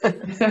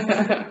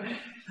it.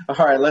 All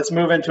right, let's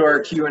move into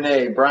our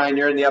Q&A. Brian,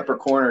 you're in the upper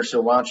corner, so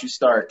why don't you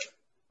start?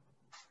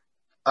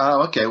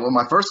 Okay, well,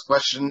 my first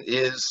question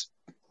is,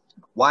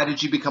 why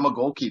did you become a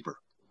goalkeeper?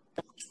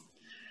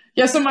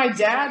 Yeah, so my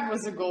dad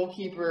was a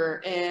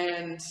goalkeeper,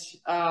 and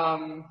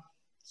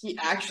he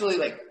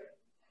actually,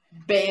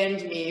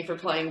 banned me for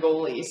playing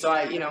goalie. So,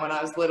 when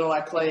I was little,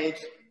 I played,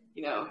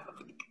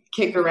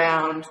 kick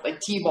around,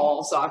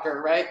 T-ball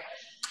soccer, right?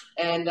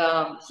 And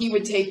he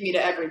would take me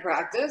to every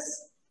practice.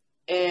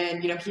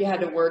 And, he had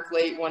to work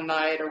late one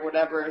night or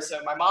whatever.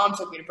 So my mom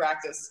took me to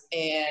practice,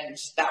 and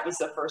that was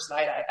the first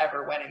night I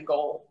ever went in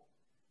goal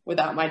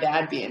without my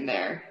dad being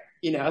there,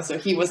 So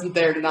he wasn't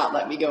there to not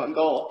let me go in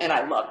goal, and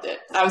I loved it.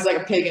 I was like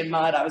a pig in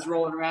mud. I was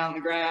rolling around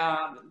the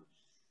ground.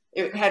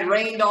 It had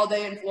rained all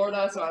day in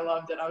Florida, so I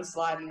loved it. I was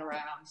sliding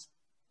around.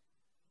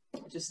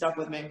 It just stuck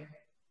with me.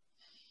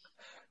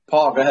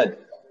 Paul, go ahead.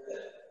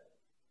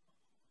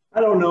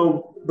 I don't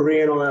know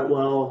Brianne all that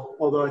well,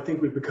 although I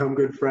think we've become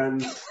good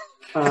friends.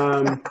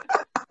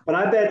 But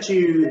I bet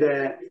you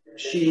that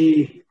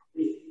she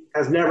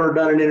has never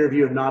done an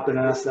interview and not been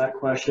asked that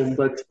question.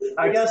 But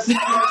I guess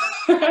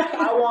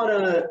I want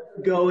to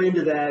go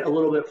into that a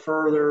little bit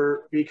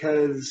further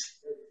because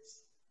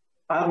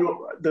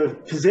the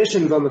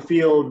positions on the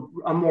field,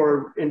 I'm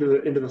more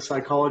into the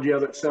psychology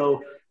of it.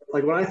 So,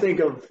 when I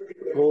think of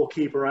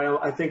goalkeeper,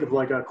 I think of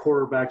a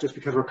quarterback just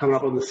because we're coming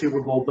up on the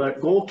Super Bowl.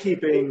 But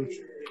goalkeeping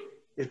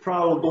is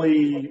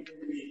probably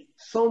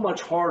so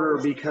much harder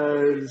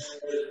because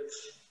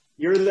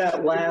you're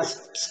that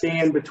last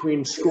stand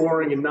between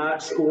scoring and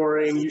not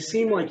scoring. You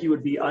seem like you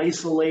would be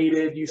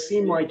isolated. You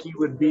seem like you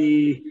would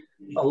be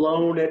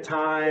alone at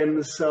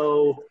times.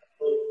 So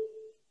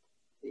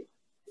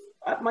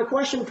my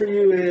question for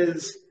you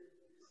is,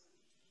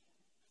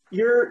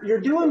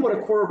 you're doing what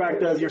a quarterback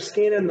does. You're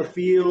scanning the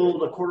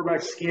field. A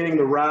quarterback's scanning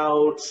the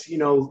routes,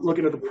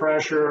 looking at the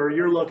pressure.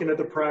 You're looking at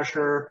the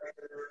pressure.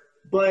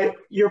 But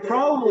you're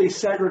probably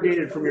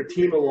segregated from your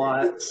team a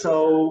lot.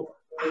 So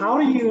how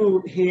do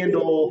you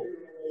handle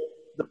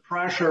the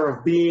pressure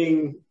of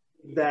being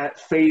that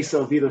face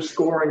of either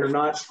scoring or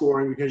not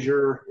scoring, because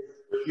your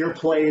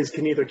plays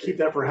can either keep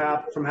that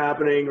from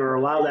happening or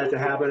allow that to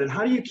happen? And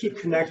how do you keep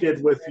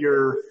connected with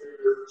your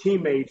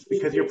teammates,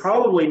 because you're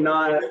probably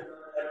not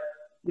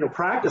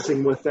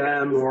practicing with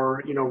them,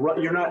 or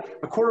you're not,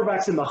 a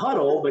quarterback's in the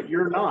huddle, but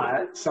you're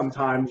not.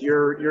 Sometimes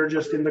you're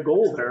just in the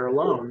goal there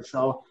alone.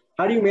 So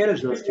how do you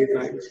manage those two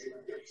things?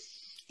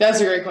 That's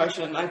a great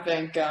question. I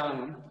think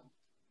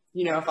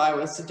if I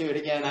was to do it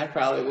again, I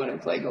probably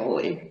wouldn't play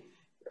goalie.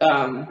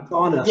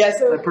 Honest. Yeah,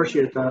 so, I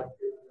appreciate that.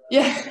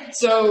 Yeah.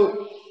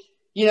 So,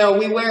 we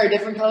wear a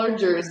different colored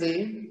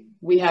jersey.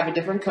 We have a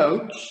different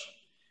coach.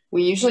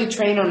 We usually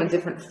train on a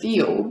different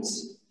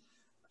fields.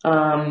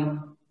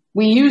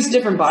 We use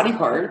different body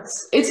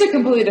parts. It's a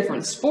completely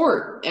different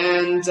sport.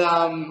 And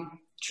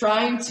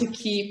trying to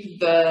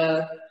keep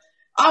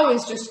I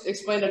always just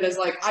explain it as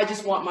I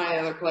just want my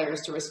other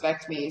players to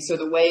respect me. So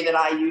the way that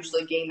I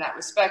usually gain that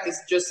respect is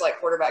just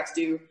like quarterbacks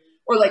do,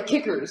 or like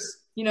kickers.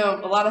 A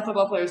lot of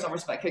football players don't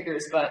respect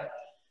kickers, but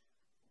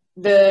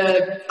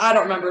I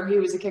don't remember who he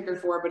was a kicker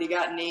for, but he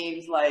got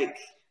named like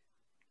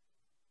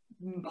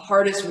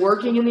hardest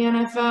working in the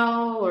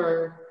NFL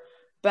or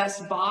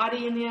best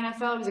body in the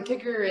NFL. He was a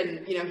kicker,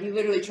 and he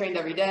literally trained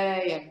every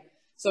day. And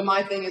so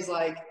my thing is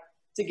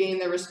to gain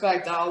their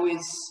respect, I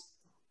always,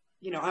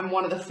 I'm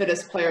one of the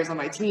fittest players on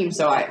my team,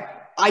 so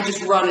I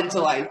just run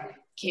until I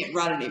can't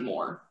run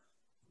anymore,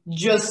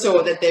 just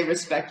so that they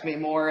respect me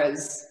more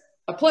as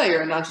a player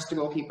and not just a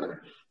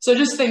goalkeeper. So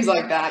just things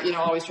like that,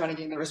 always trying to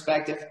gain the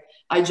respect. If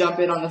I jump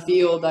in on the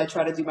field, I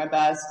try to do my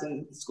best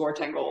and score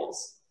 10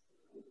 goals.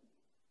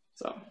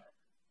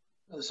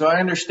 So I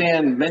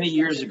understand many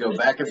years ago,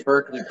 back at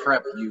Berkeley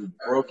Prep, you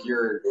broke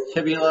your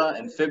tibia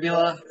and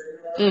fibula.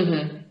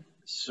 Mm-hmm.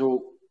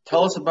 So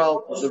tell us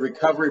about the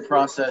recovery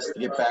process to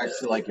get back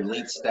to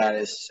elite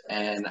status.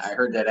 And I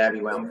heard that Abby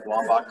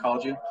Wambach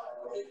called you.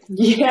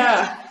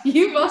 Yeah,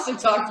 you must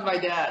have talked to my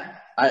dad.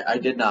 I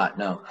did not,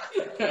 no.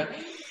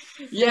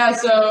 Yeah,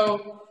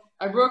 so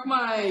I broke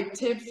my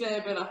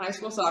tib-fib in a high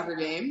school soccer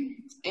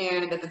game.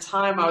 And at the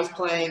time, I was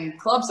playing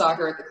club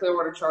soccer at the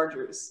Clearwater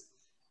Chargers.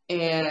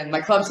 And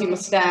my club team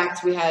was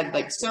stacked. We had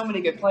so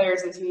many good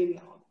players on the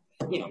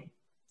team.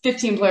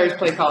 15 players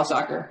played college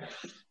soccer.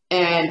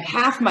 And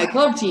half my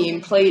club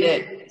team played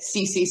at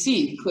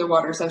CCC,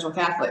 Clearwater Central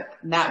Catholic.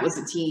 And that was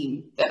the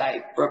team that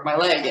I broke my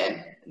leg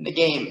in the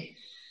game.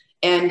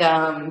 And,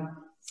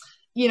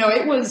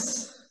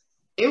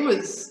 it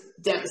was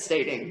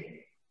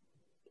devastating.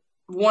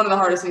 One of the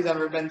hardest things I've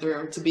ever been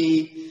through to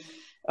be,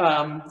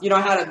 I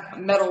had a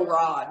metal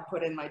rod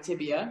put in my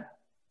tibia.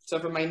 So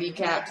from my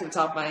kneecap to the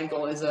top of my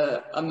ankle is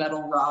a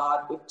metal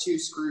rod with 2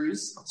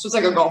 screws. So it's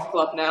like a golf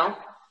club now.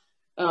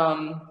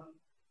 And,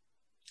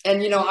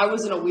 I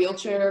was in a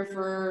wheelchair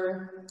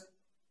for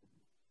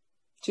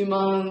 2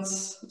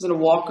 months. I was in a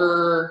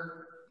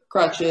walker,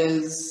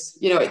 crutches,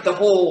 the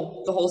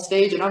whole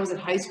stage. And I was in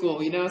high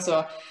school,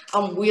 so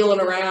I'm wheeling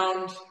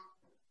around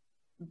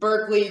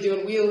Berkeley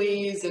doing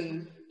wheelies.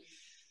 And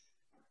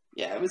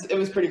yeah, it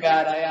was pretty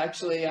bad. I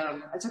actually, I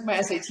took my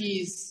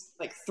SATs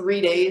 3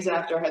 days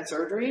after I had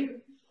surgery.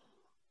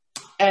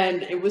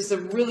 And it was a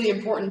really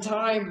important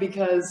time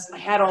because I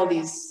had all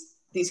these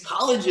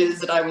colleges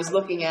that I was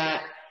looking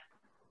at.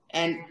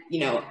 And,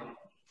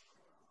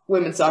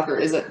 women's soccer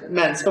isn't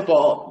men's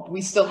football.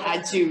 We still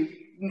had to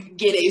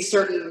get a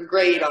certain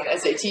grade on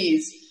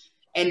SATs.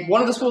 And one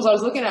of the schools I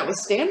was looking at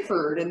was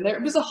Stanford. And there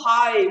was a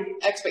high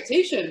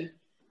expectation.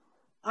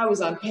 I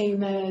was on pain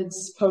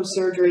meds,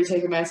 post-surgery,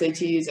 taking my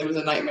SATs. It was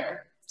a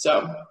nightmare.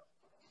 So,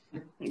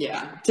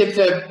 yeah,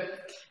 tib-fib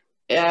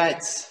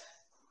at,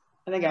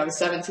 I think I was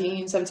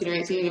 17 or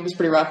 18. It was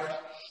pretty rough.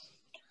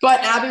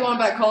 But Abby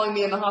Wambach calling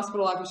me in the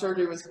hospital after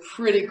surgery was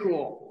pretty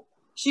cool.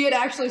 She had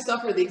actually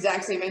suffered the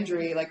exact same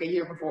injury a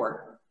year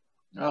before.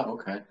 Oh,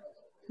 okay.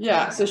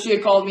 Yeah, so she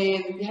had called me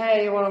and,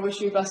 hey, I want to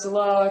wish you best of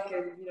luck,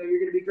 and, you're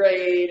going to be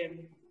great,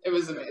 and it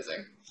was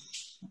amazing.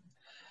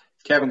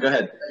 Kevin, go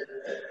ahead.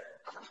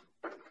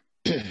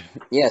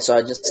 Yeah, so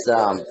I just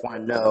want to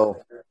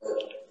know,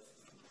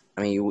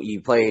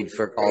 you played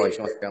for college,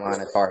 North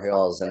Carolina, Tar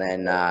Heels, and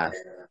then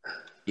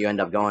you end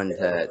up going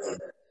to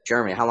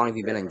Germany. How long have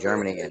you been in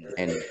Germany,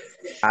 and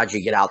how'd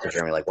you get out to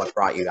Germany? What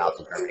brought you out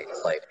to Germany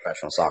to play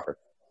professional soccer?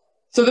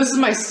 So this is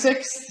my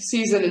 6th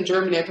season in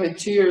Germany. I played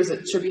 2 years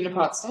at Turbine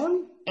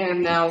Potsdam,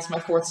 and now it's my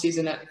 4th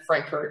season at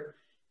Frankfurt.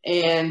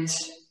 And,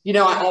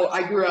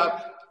 I grew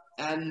up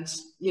and,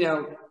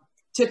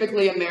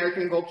 typically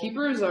American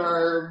goalkeepers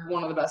are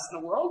one of the best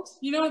in the world,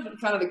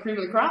 kind of the cream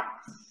of the crop.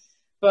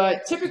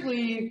 But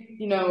typically,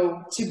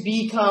 to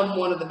become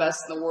one of the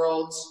best in the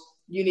world,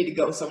 you need to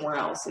go somewhere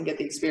else and get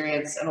the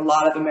experience. And a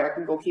lot of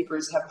American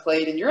goalkeepers have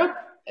played in Europe,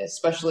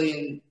 especially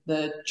in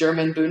the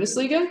German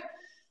Bundesliga.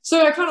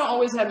 So I kind of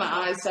always had my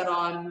eyes set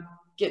on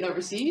getting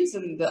overseas,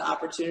 and the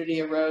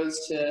opportunity arose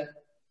to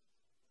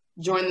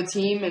join the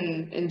team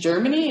in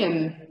Germany.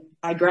 And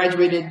I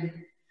graduated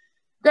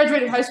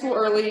high school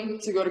early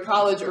to go to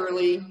college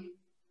early.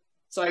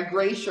 So I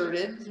gray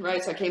shirted,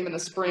 right? So I came in the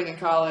spring in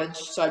college,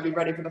 so I'd be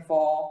ready for the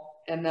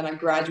fall. And then I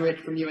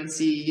graduated from UNC,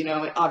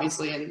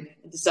 obviously in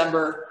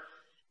December.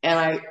 And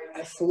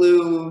I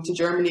flew to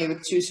Germany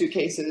with 2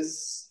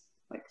 suitcases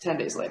like 10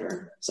 days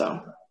later.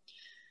 So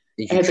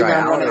did you try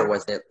out, or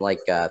was it like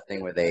a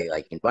thing where they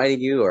like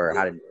invited you, or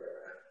how did?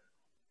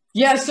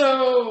 Yeah,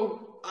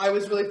 so I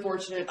was really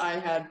fortunate. I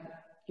had,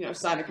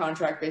 signed a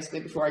contract basically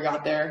before I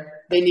got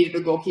there. They needed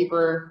a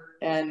goalkeeper,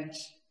 and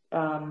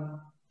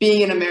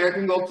being an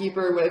American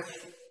goalkeeper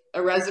with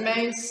a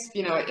resume,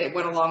 it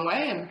went a long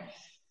way.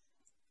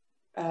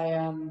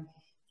 And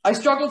I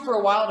struggled for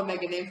a while to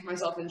make a name for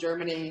myself in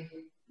Germany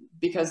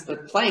because the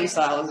playing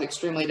style is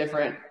extremely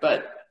different,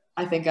 but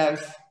I think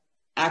I've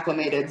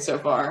acclimated so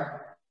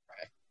far.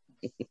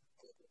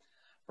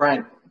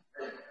 Brian.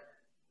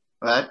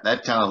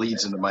 That kind of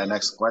leads into my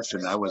next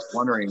question. I was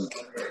wondering,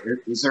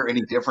 is there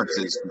any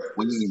differences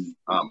between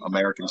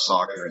American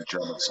soccer and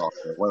German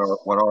soccer? What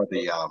are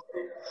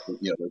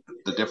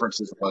the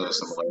differences and what are the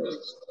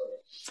similarities?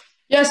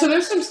 Yeah, so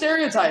there's some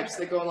stereotypes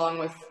that go along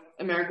with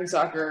American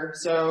soccer.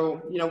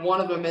 So, one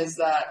of them is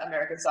that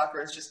American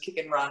soccer is just kick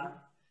and run,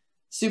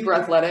 super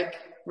athletic,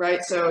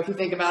 right? So if you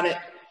think about it,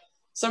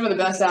 some of the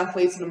best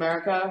athletes in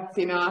America,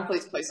 female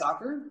athletes, play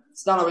soccer.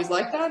 It's not always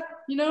like that,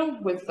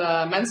 with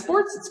men's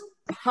sports. It's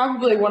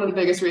probably one of the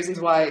biggest reasons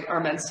why our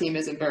men's team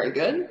isn't very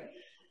good.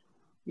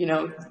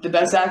 The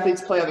best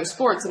athletes play other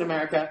sports in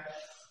America.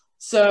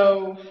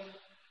 So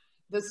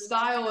the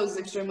style is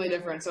extremely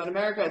different. So in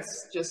America,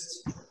 it's just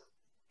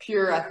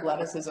pure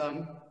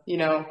athleticism.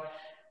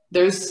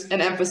 There's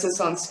an emphasis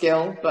on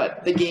skill,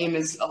 but the game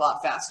is a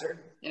lot faster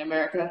in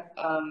America.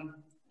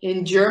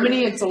 In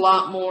Germany, it's a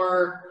lot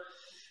more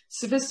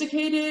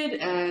sophisticated,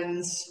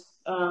 and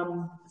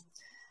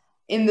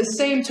in the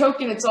same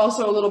token, it's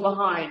also a little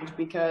behind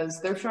because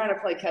they're trying to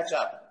play catch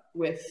up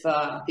with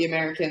the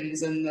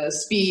Americans and the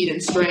speed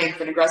and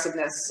strength and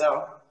aggressiveness.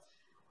 So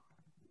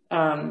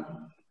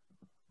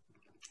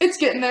it's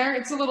getting there.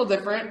 It's a little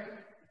different.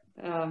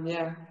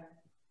 Yeah.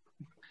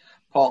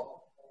 Paul.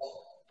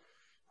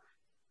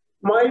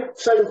 My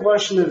second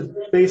question is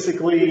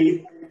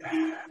basically,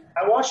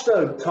 I watched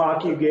a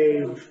talk you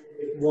gave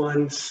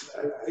once.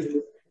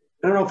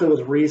 I don't know if it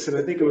was recent.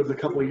 I think it was a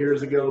couple of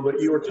years ago, but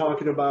you were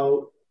talking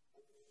about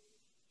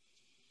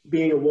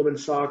being a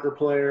women's soccer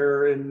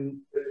player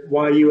and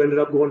why you ended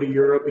up going to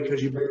Europe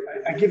because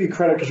I give you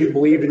credit because you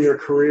believed in your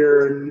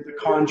career and the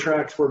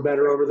contracts were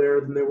better over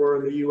there than they were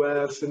in the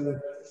U.S. And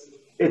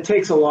it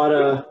takes a lot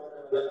of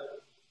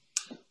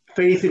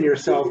faith in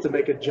yourself to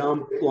make a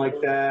jump like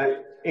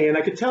that. And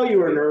I could tell you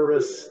were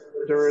nervous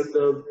during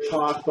the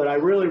talk, but I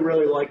really,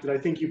 really liked it. I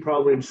think you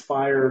probably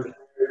inspired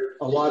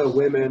a lot of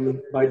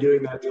women by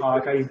doing that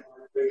talk. I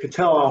could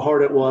tell how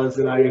hard it was,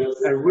 and I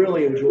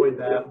really enjoyed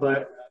that.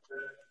 But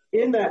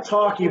in that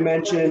talk you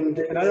mentioned,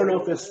 and I don't know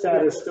if this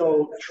stat is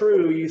still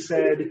true, you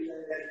said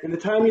in the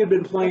time you'd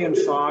been playing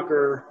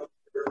soccer,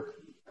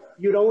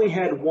 you'd only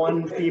had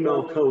one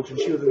female coach, and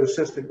she was an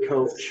assistant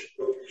coach.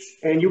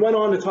 And you went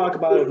on to talk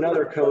about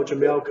another coach, a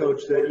male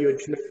coach that you had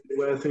connected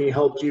with, and he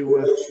helped you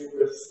with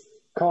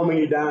calming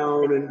you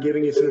down and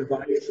giving you some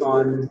advice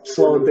on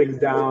slowing things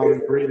down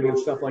and breathing and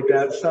stuff like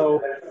that.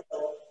 So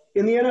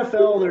in the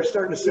NFL, they're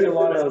starting to see a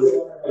lot of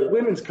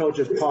women's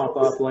coaches pop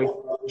up, like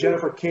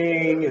Jennifer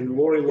King and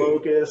Lori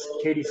Locust,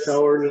 Katie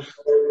Sowers.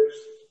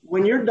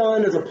 When you're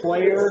done as a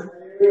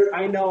player,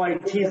 I know I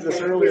teased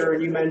this earlier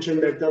and you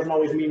mentioned that doesn't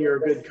always mean you're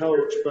a good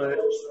coach, but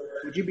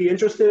would you be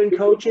interested in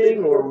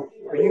coaching, or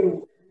are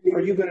you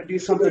going to do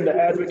something to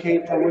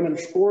advocate for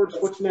women's sports?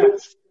 What's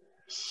next?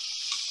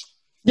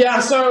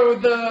 Yeah, so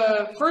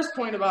the first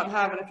point about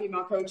having a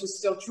female coach is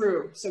still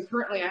true. So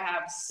currently I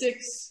have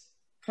 6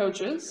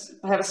 coaches.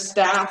 I have a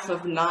staff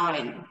of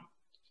 9,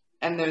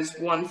 and there's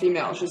one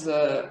female. She's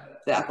the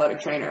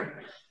athletic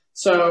trainer.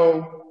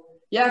 So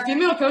yeah,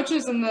 female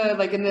coaches in the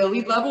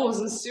elite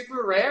levels is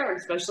super rare,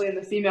 especially in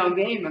the female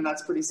game, and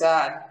that's pretty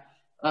sad.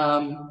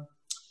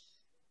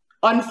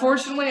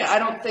 Unfortunately, I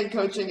don't think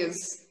coaching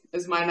is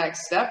my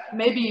next step.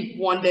 Maybe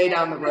one day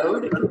down the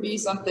road, it could be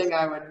something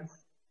I would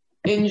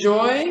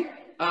enjoy.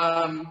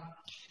 I'm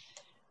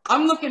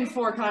looking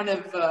for kind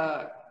of,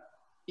 a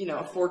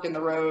fork in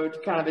the road,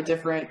 kind of a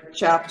different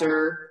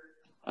chapter,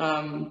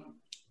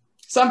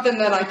 something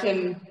that I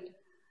can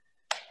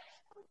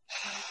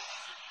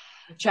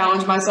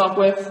challenge myself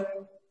with.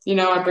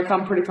 I've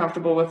become pretty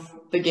comfortable with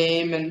the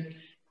game, and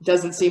it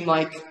doesn't seem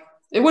like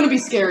it wouldn't be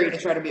scary to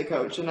try to be a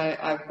coach. And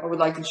I would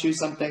like to choose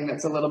something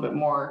that's a little bit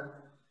more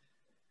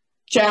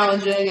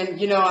challenging. And,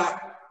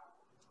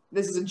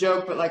 this is a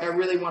joke, but like, I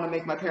really want to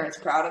make my parents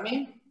proud of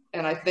me.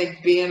 And I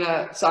think being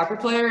a soccer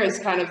player is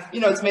kind of,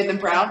 it's made them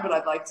proud, but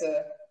I'd like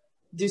to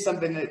do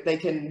something that they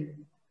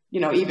can,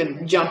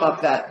 even jump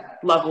up that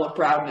level of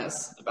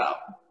proudness about.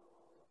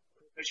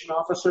 Mission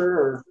officer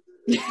or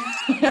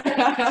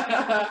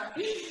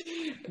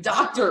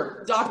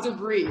Dr.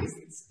 Breeze.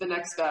 It's the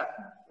next step.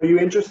 Are you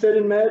interested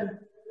in med?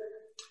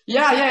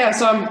 Yeah.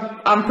 So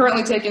I'm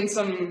currently taking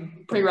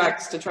some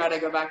prereqs to try to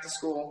go back to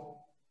school.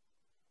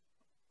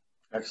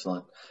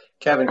 Excellent.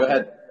 Kevin, go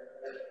ahead.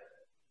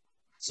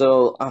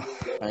 So,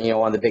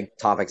 one of the big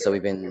topics that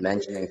we've been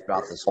mentioning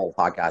throughout this whole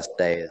podcast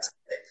today is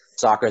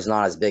soccer is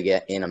not as big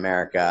in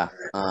America.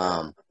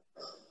 I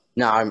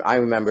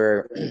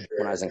remember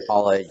when I was in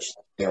college,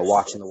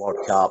 watching the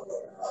World Cup,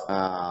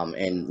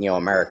 and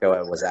America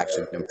was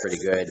actually doing pretty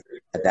good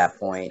at that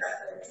point.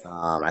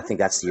 I think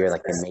that's the year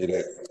like they made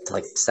it to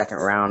like the second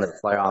round of the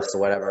playoffs or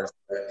whatever,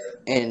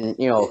 and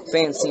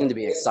fans seemed to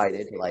be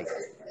excited, like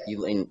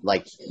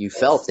you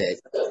felt it.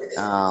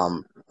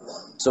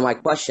 So my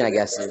question, I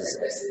guess,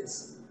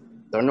 is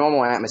the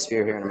normal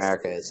atmosphere here in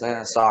America is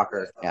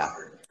soccer. Yeah.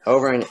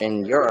 Over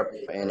in Europe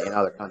and in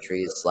other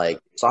countries, like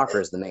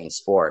soccer is the main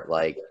sport.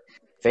 Like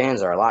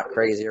fans are a lot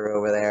crazier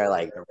over there.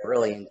 Like they're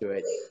really into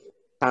it.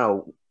 Kind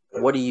of,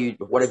 what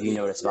have you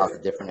noticed about the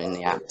difference in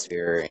the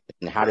atmosphere,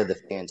 and how do the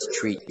fans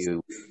treat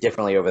you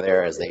differently over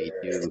there as they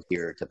do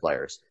here to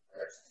players?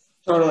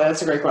 Totally,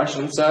 that's a great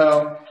question.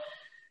 So,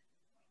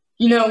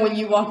 when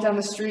you walk down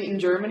the street in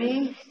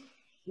Germany,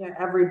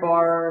 every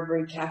bar,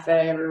 every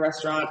cafe, every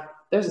restaurant,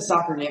 there's a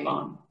soccer game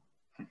on.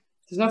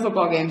 There's no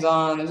football games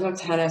on. There's no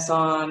tennis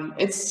on.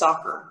 It's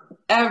soccer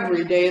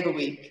every day of the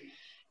week.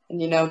 And,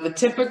 the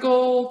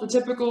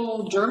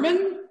typical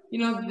German,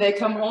 they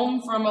come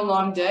home from a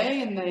long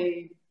day and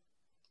they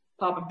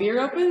pop a beer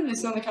open, they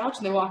sit on the couch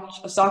and they watch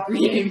a soccer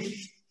game.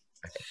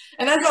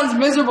 And that sounds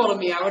miserable to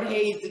me. I would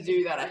hate to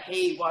do that. I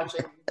hate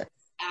watching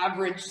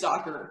average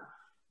soccer.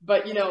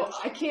 But,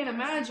 I can't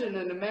imagine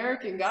an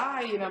American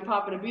guy,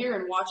 popping a beer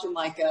and watching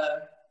like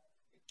a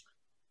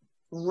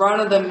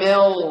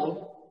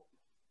run-of-the-mill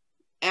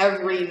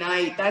every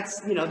night. That's,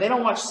 they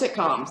don't watch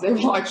sitcoms. They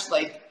watch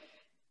like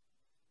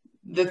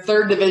the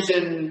third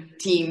division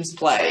teams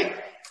play.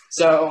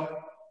 So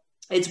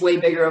it's way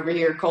bigger over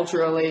here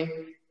culturally.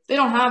 They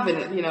don't have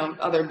it,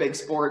 other big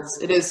sports.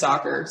 It is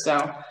soccer.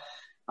 So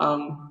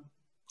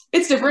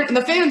it's different. And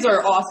the fans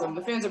are awesome.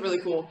 The fans are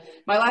really cool.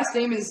 My last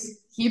name is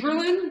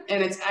Heberlin,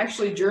 and it's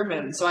actually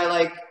German. So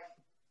I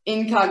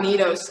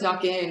incognito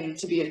snuck in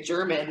to be a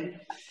German.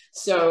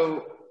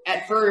 So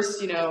at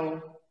first,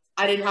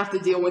 I didn't have to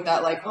deal with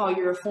that, oh,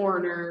 you're a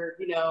foreigner,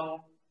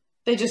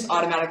 they just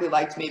automatically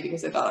liked me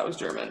because they thought I was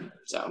German.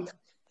 So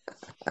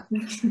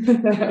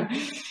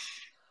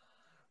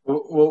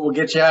we'll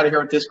get you out of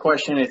here with this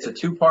question. It's a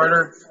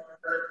two-parter.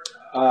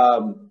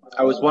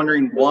 I was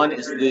wondering, one,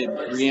 is the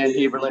Breanne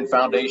Heberlin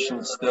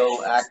Foundation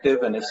still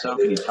active? And if so,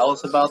 can you tell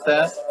us about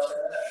that?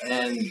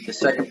 And the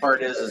second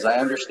part is I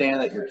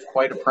understand that you're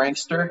quite a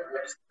prankster.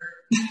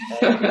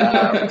 And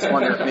I was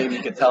wondering if maybe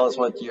you could tell us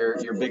what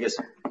your biggest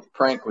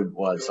prank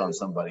was on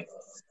somebody.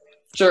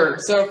 Sure.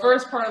 So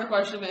first part of the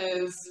question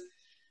is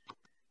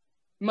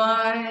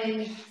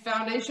my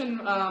foundation.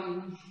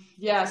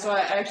 So I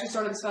actually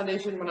started this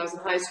foundation when I was in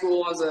high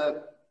school. I was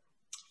a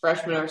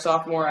freshman or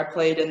sophomore. I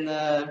played in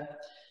the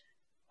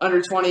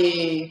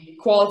under-20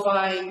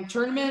 qualifying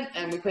tournament,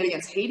 and we played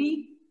against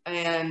Haiti.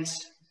 And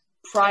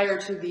prior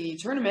to the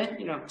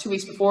tournament, 2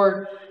 weeks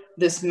before,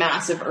 this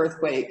massive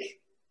earthquake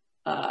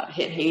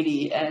hit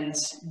Haiti and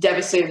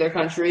devastated their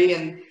country.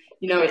 And,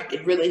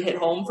 it really hit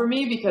home for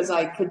me because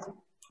I could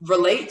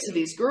relate to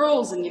these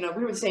girls, and, we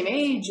were the same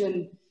age,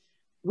 and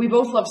we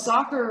both loved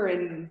soccer.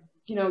 And,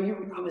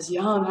 I was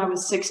young, I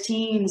was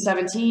 16,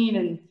 17,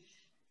 and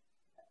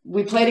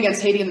we played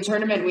against Haiti in the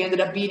tournament. We ended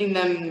up beating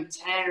them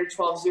 10 or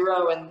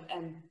 12-0,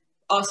 and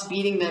us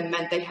beating them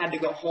meant they had to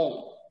go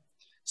home.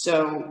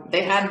 So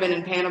they had been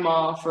in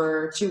Panama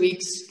for 2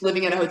 weeks,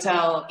 living in a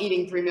hotel,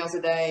 eating 3 meals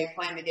a day,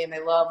 playing the game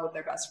they love with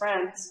their best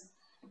friends.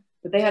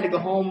 But they had to go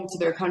home to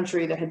their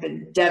country that had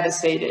been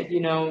devastated. They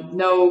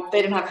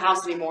didn't have a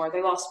house anymore.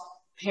 They lost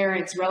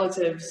parents,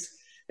 relatives.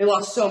 They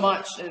lost so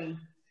much. And,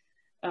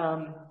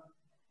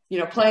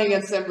 playing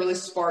against them really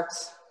sparked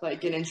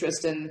an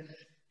interest in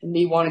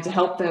me wanting to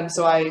help them.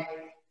 So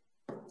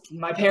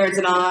my parents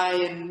and I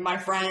and my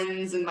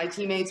friends and my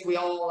teammates, we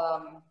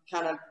all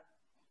kind of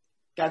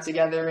got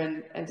together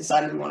and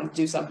decided we wanted to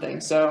do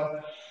something.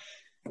 So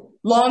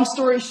long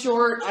story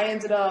short, I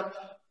ended up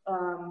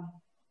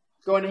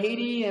going to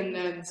Haiti and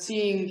then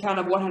seeing kind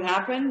of what had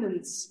happened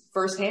and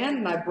firsthand.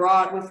 And I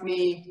brought with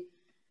me,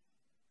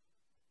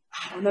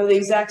 I don't know the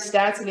exact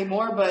stats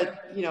anymore, but,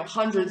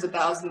 hundreds of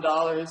thousands of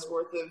dollars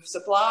worth of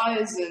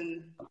supplies,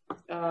 and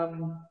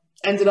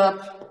ended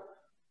up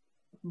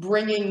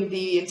bringing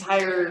the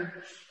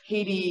entire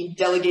Haiti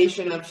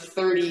delegation of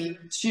 30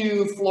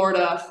 to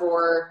Florida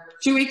for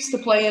 2 weeks to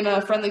play in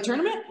a friendly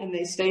tournament. And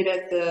they stayed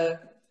at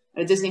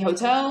a Disney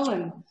hotel,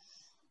 and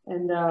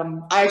And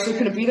I actually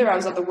couldn't be there. I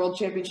was at the World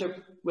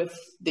Championship with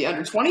the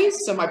under-20s.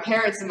 So my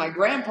parents and my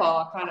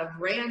grandpa kind of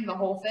ran the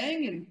whole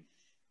thing. And,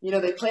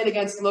 they played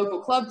against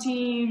local club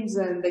teams,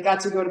 and they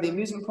got to go to the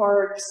amusement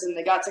parks, and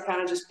they got to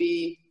kind of just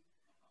be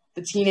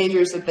the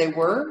teenagers that they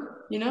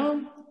were,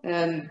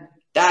 and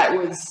that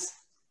was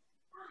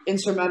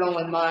instrumental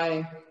in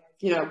my,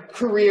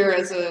 career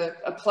as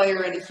a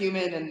player and a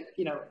human. And,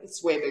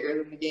 it's way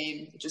bigger than the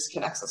game. It just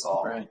connects us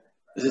all. Right.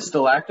 Is it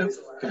still active?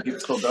 Can people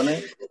still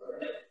donate?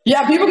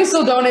 Yeah, people can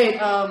still donate.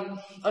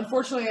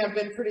 Unfortunately, I've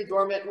been pretty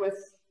dormant with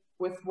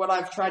what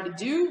I've tried to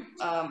do.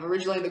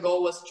 Originally, the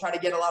goal was to try to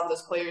get a lot of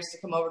those players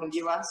to come over to the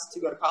U.S. to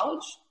go to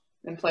college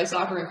and play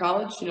soccer in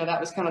college. That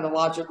was kind of the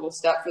logical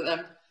step for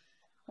them.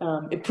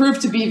 It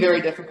proved to be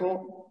very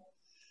difficult.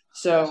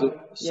 So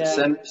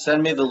yeah.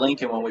 Send me the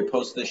link, and when we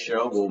post this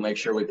show, we'll make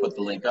sure we put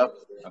the link up.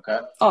 Okay.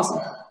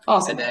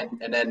 Awesome.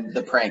 And then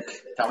the prank.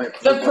 Tell me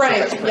the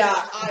prank. Yeah,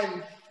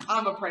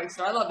 I'm a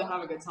prankster. I love to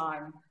have a good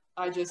time.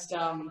 I just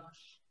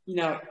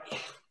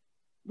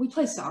we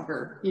play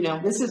soccer.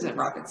 This isn't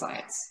rocket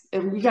science.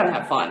 We got to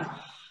have fun.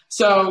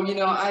 So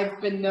I've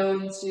been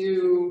known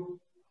to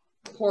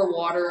pour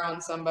water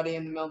on somebody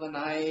in the middle of the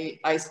night,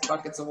 ice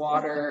buckets of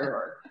water,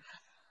 or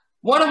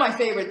one of my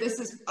favorite,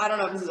 I don't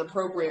know if this is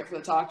appropriate for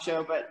the talk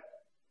show, but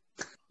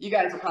you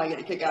guys will probably get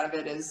a kick out of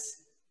it, is,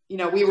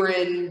 we were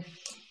in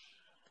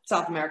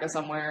South America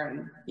somewhere,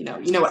 and,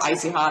 you know what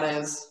icy hot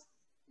is?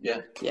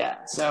 Yeah. Yeah.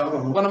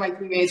 So one of my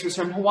teammates was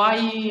from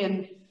Hawaii,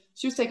 and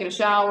she was taking a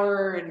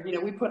shower, and,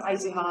 we put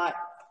icy hot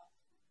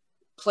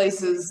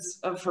places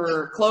of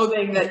her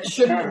clothing that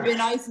shouldn't have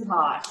been icy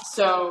hot.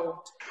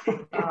 So,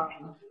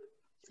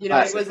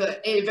 it was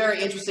a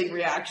very interesting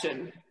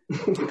reaction.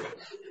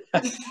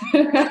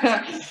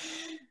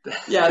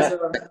 Yeah,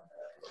 so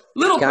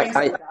little things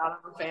like that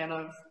I'm a fan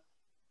of.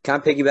 Can I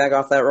piggyback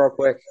off that real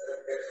quick?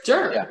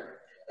 Sure. Yeah.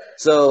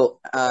 So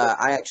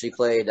I actually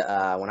played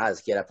when I was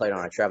a kid. I played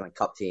on a traveling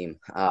cup team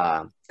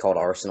called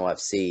Arsenal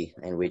FC,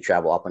 and we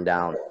travel up and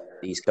down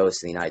the East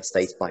Coast of the United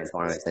States playing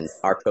tournaments. And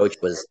our coach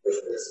was,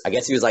 I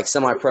guess he was like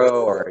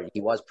semi-pro, or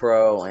he was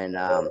pro. And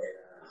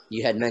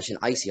you had mentioned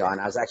icy hot,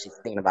 and I was actually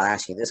thinking about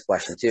asking this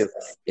question too.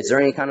 Is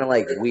there any kind of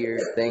like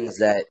weird things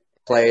that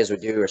players would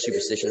do, or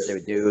superstitions they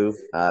would do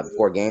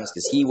before games?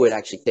 Because he would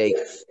actually take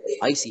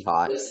icy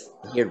hot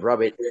and he would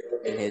rub it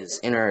in his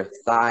inner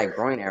thigh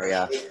groin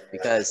area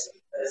because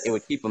it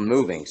would keep him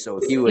moving. So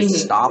if he would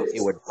stop,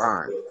 it would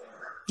burn.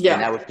 Yeah.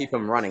 And that would keep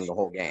him running the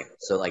whole game.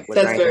 So like, was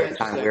there anything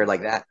kind of weird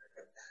like that?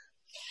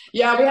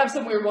 Yeah, we have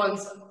some weird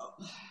ones.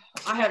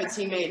 I have a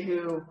teammate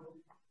who,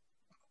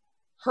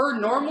 her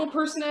normal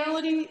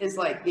personality is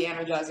like the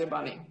Energizer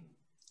Bunny.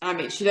 I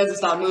mean, she doesn't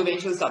stop moving.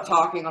 She doesn't stop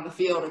talking on the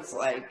field. It's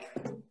like,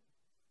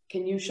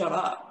 can you shut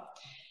up?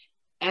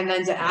 And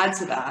then to add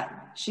to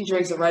that, she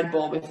drinks a Red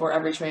Bull before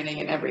every training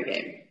and every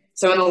game.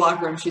 So in the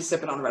locker room, she's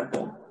sipping on Red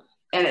Bull.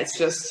 And it's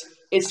just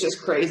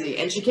crazy.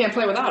 And she can't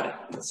play without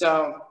it.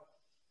 So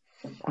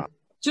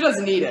she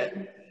doesn't need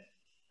it.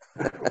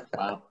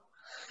 Wow.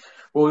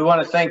 Well, we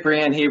want to thank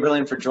Brianne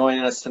Heberlin for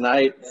joining us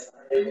tonight.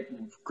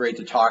 Great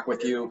to talk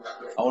with you.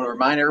 I want to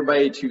remind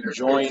everybody to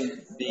join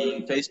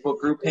the Facebook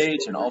group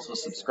page and also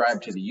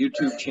subscribe to the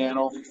YouTube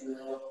channel.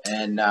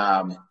 And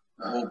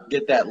we'll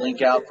get that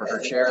link out for her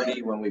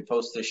charity when we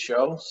post this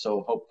show.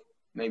 So hope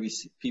maybe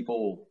people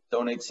will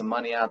donate some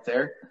money out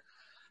there.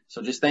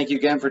 So just thank you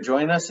again for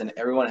joining us, and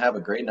everyone have a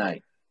great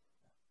night.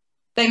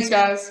 Thanks,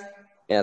 guys.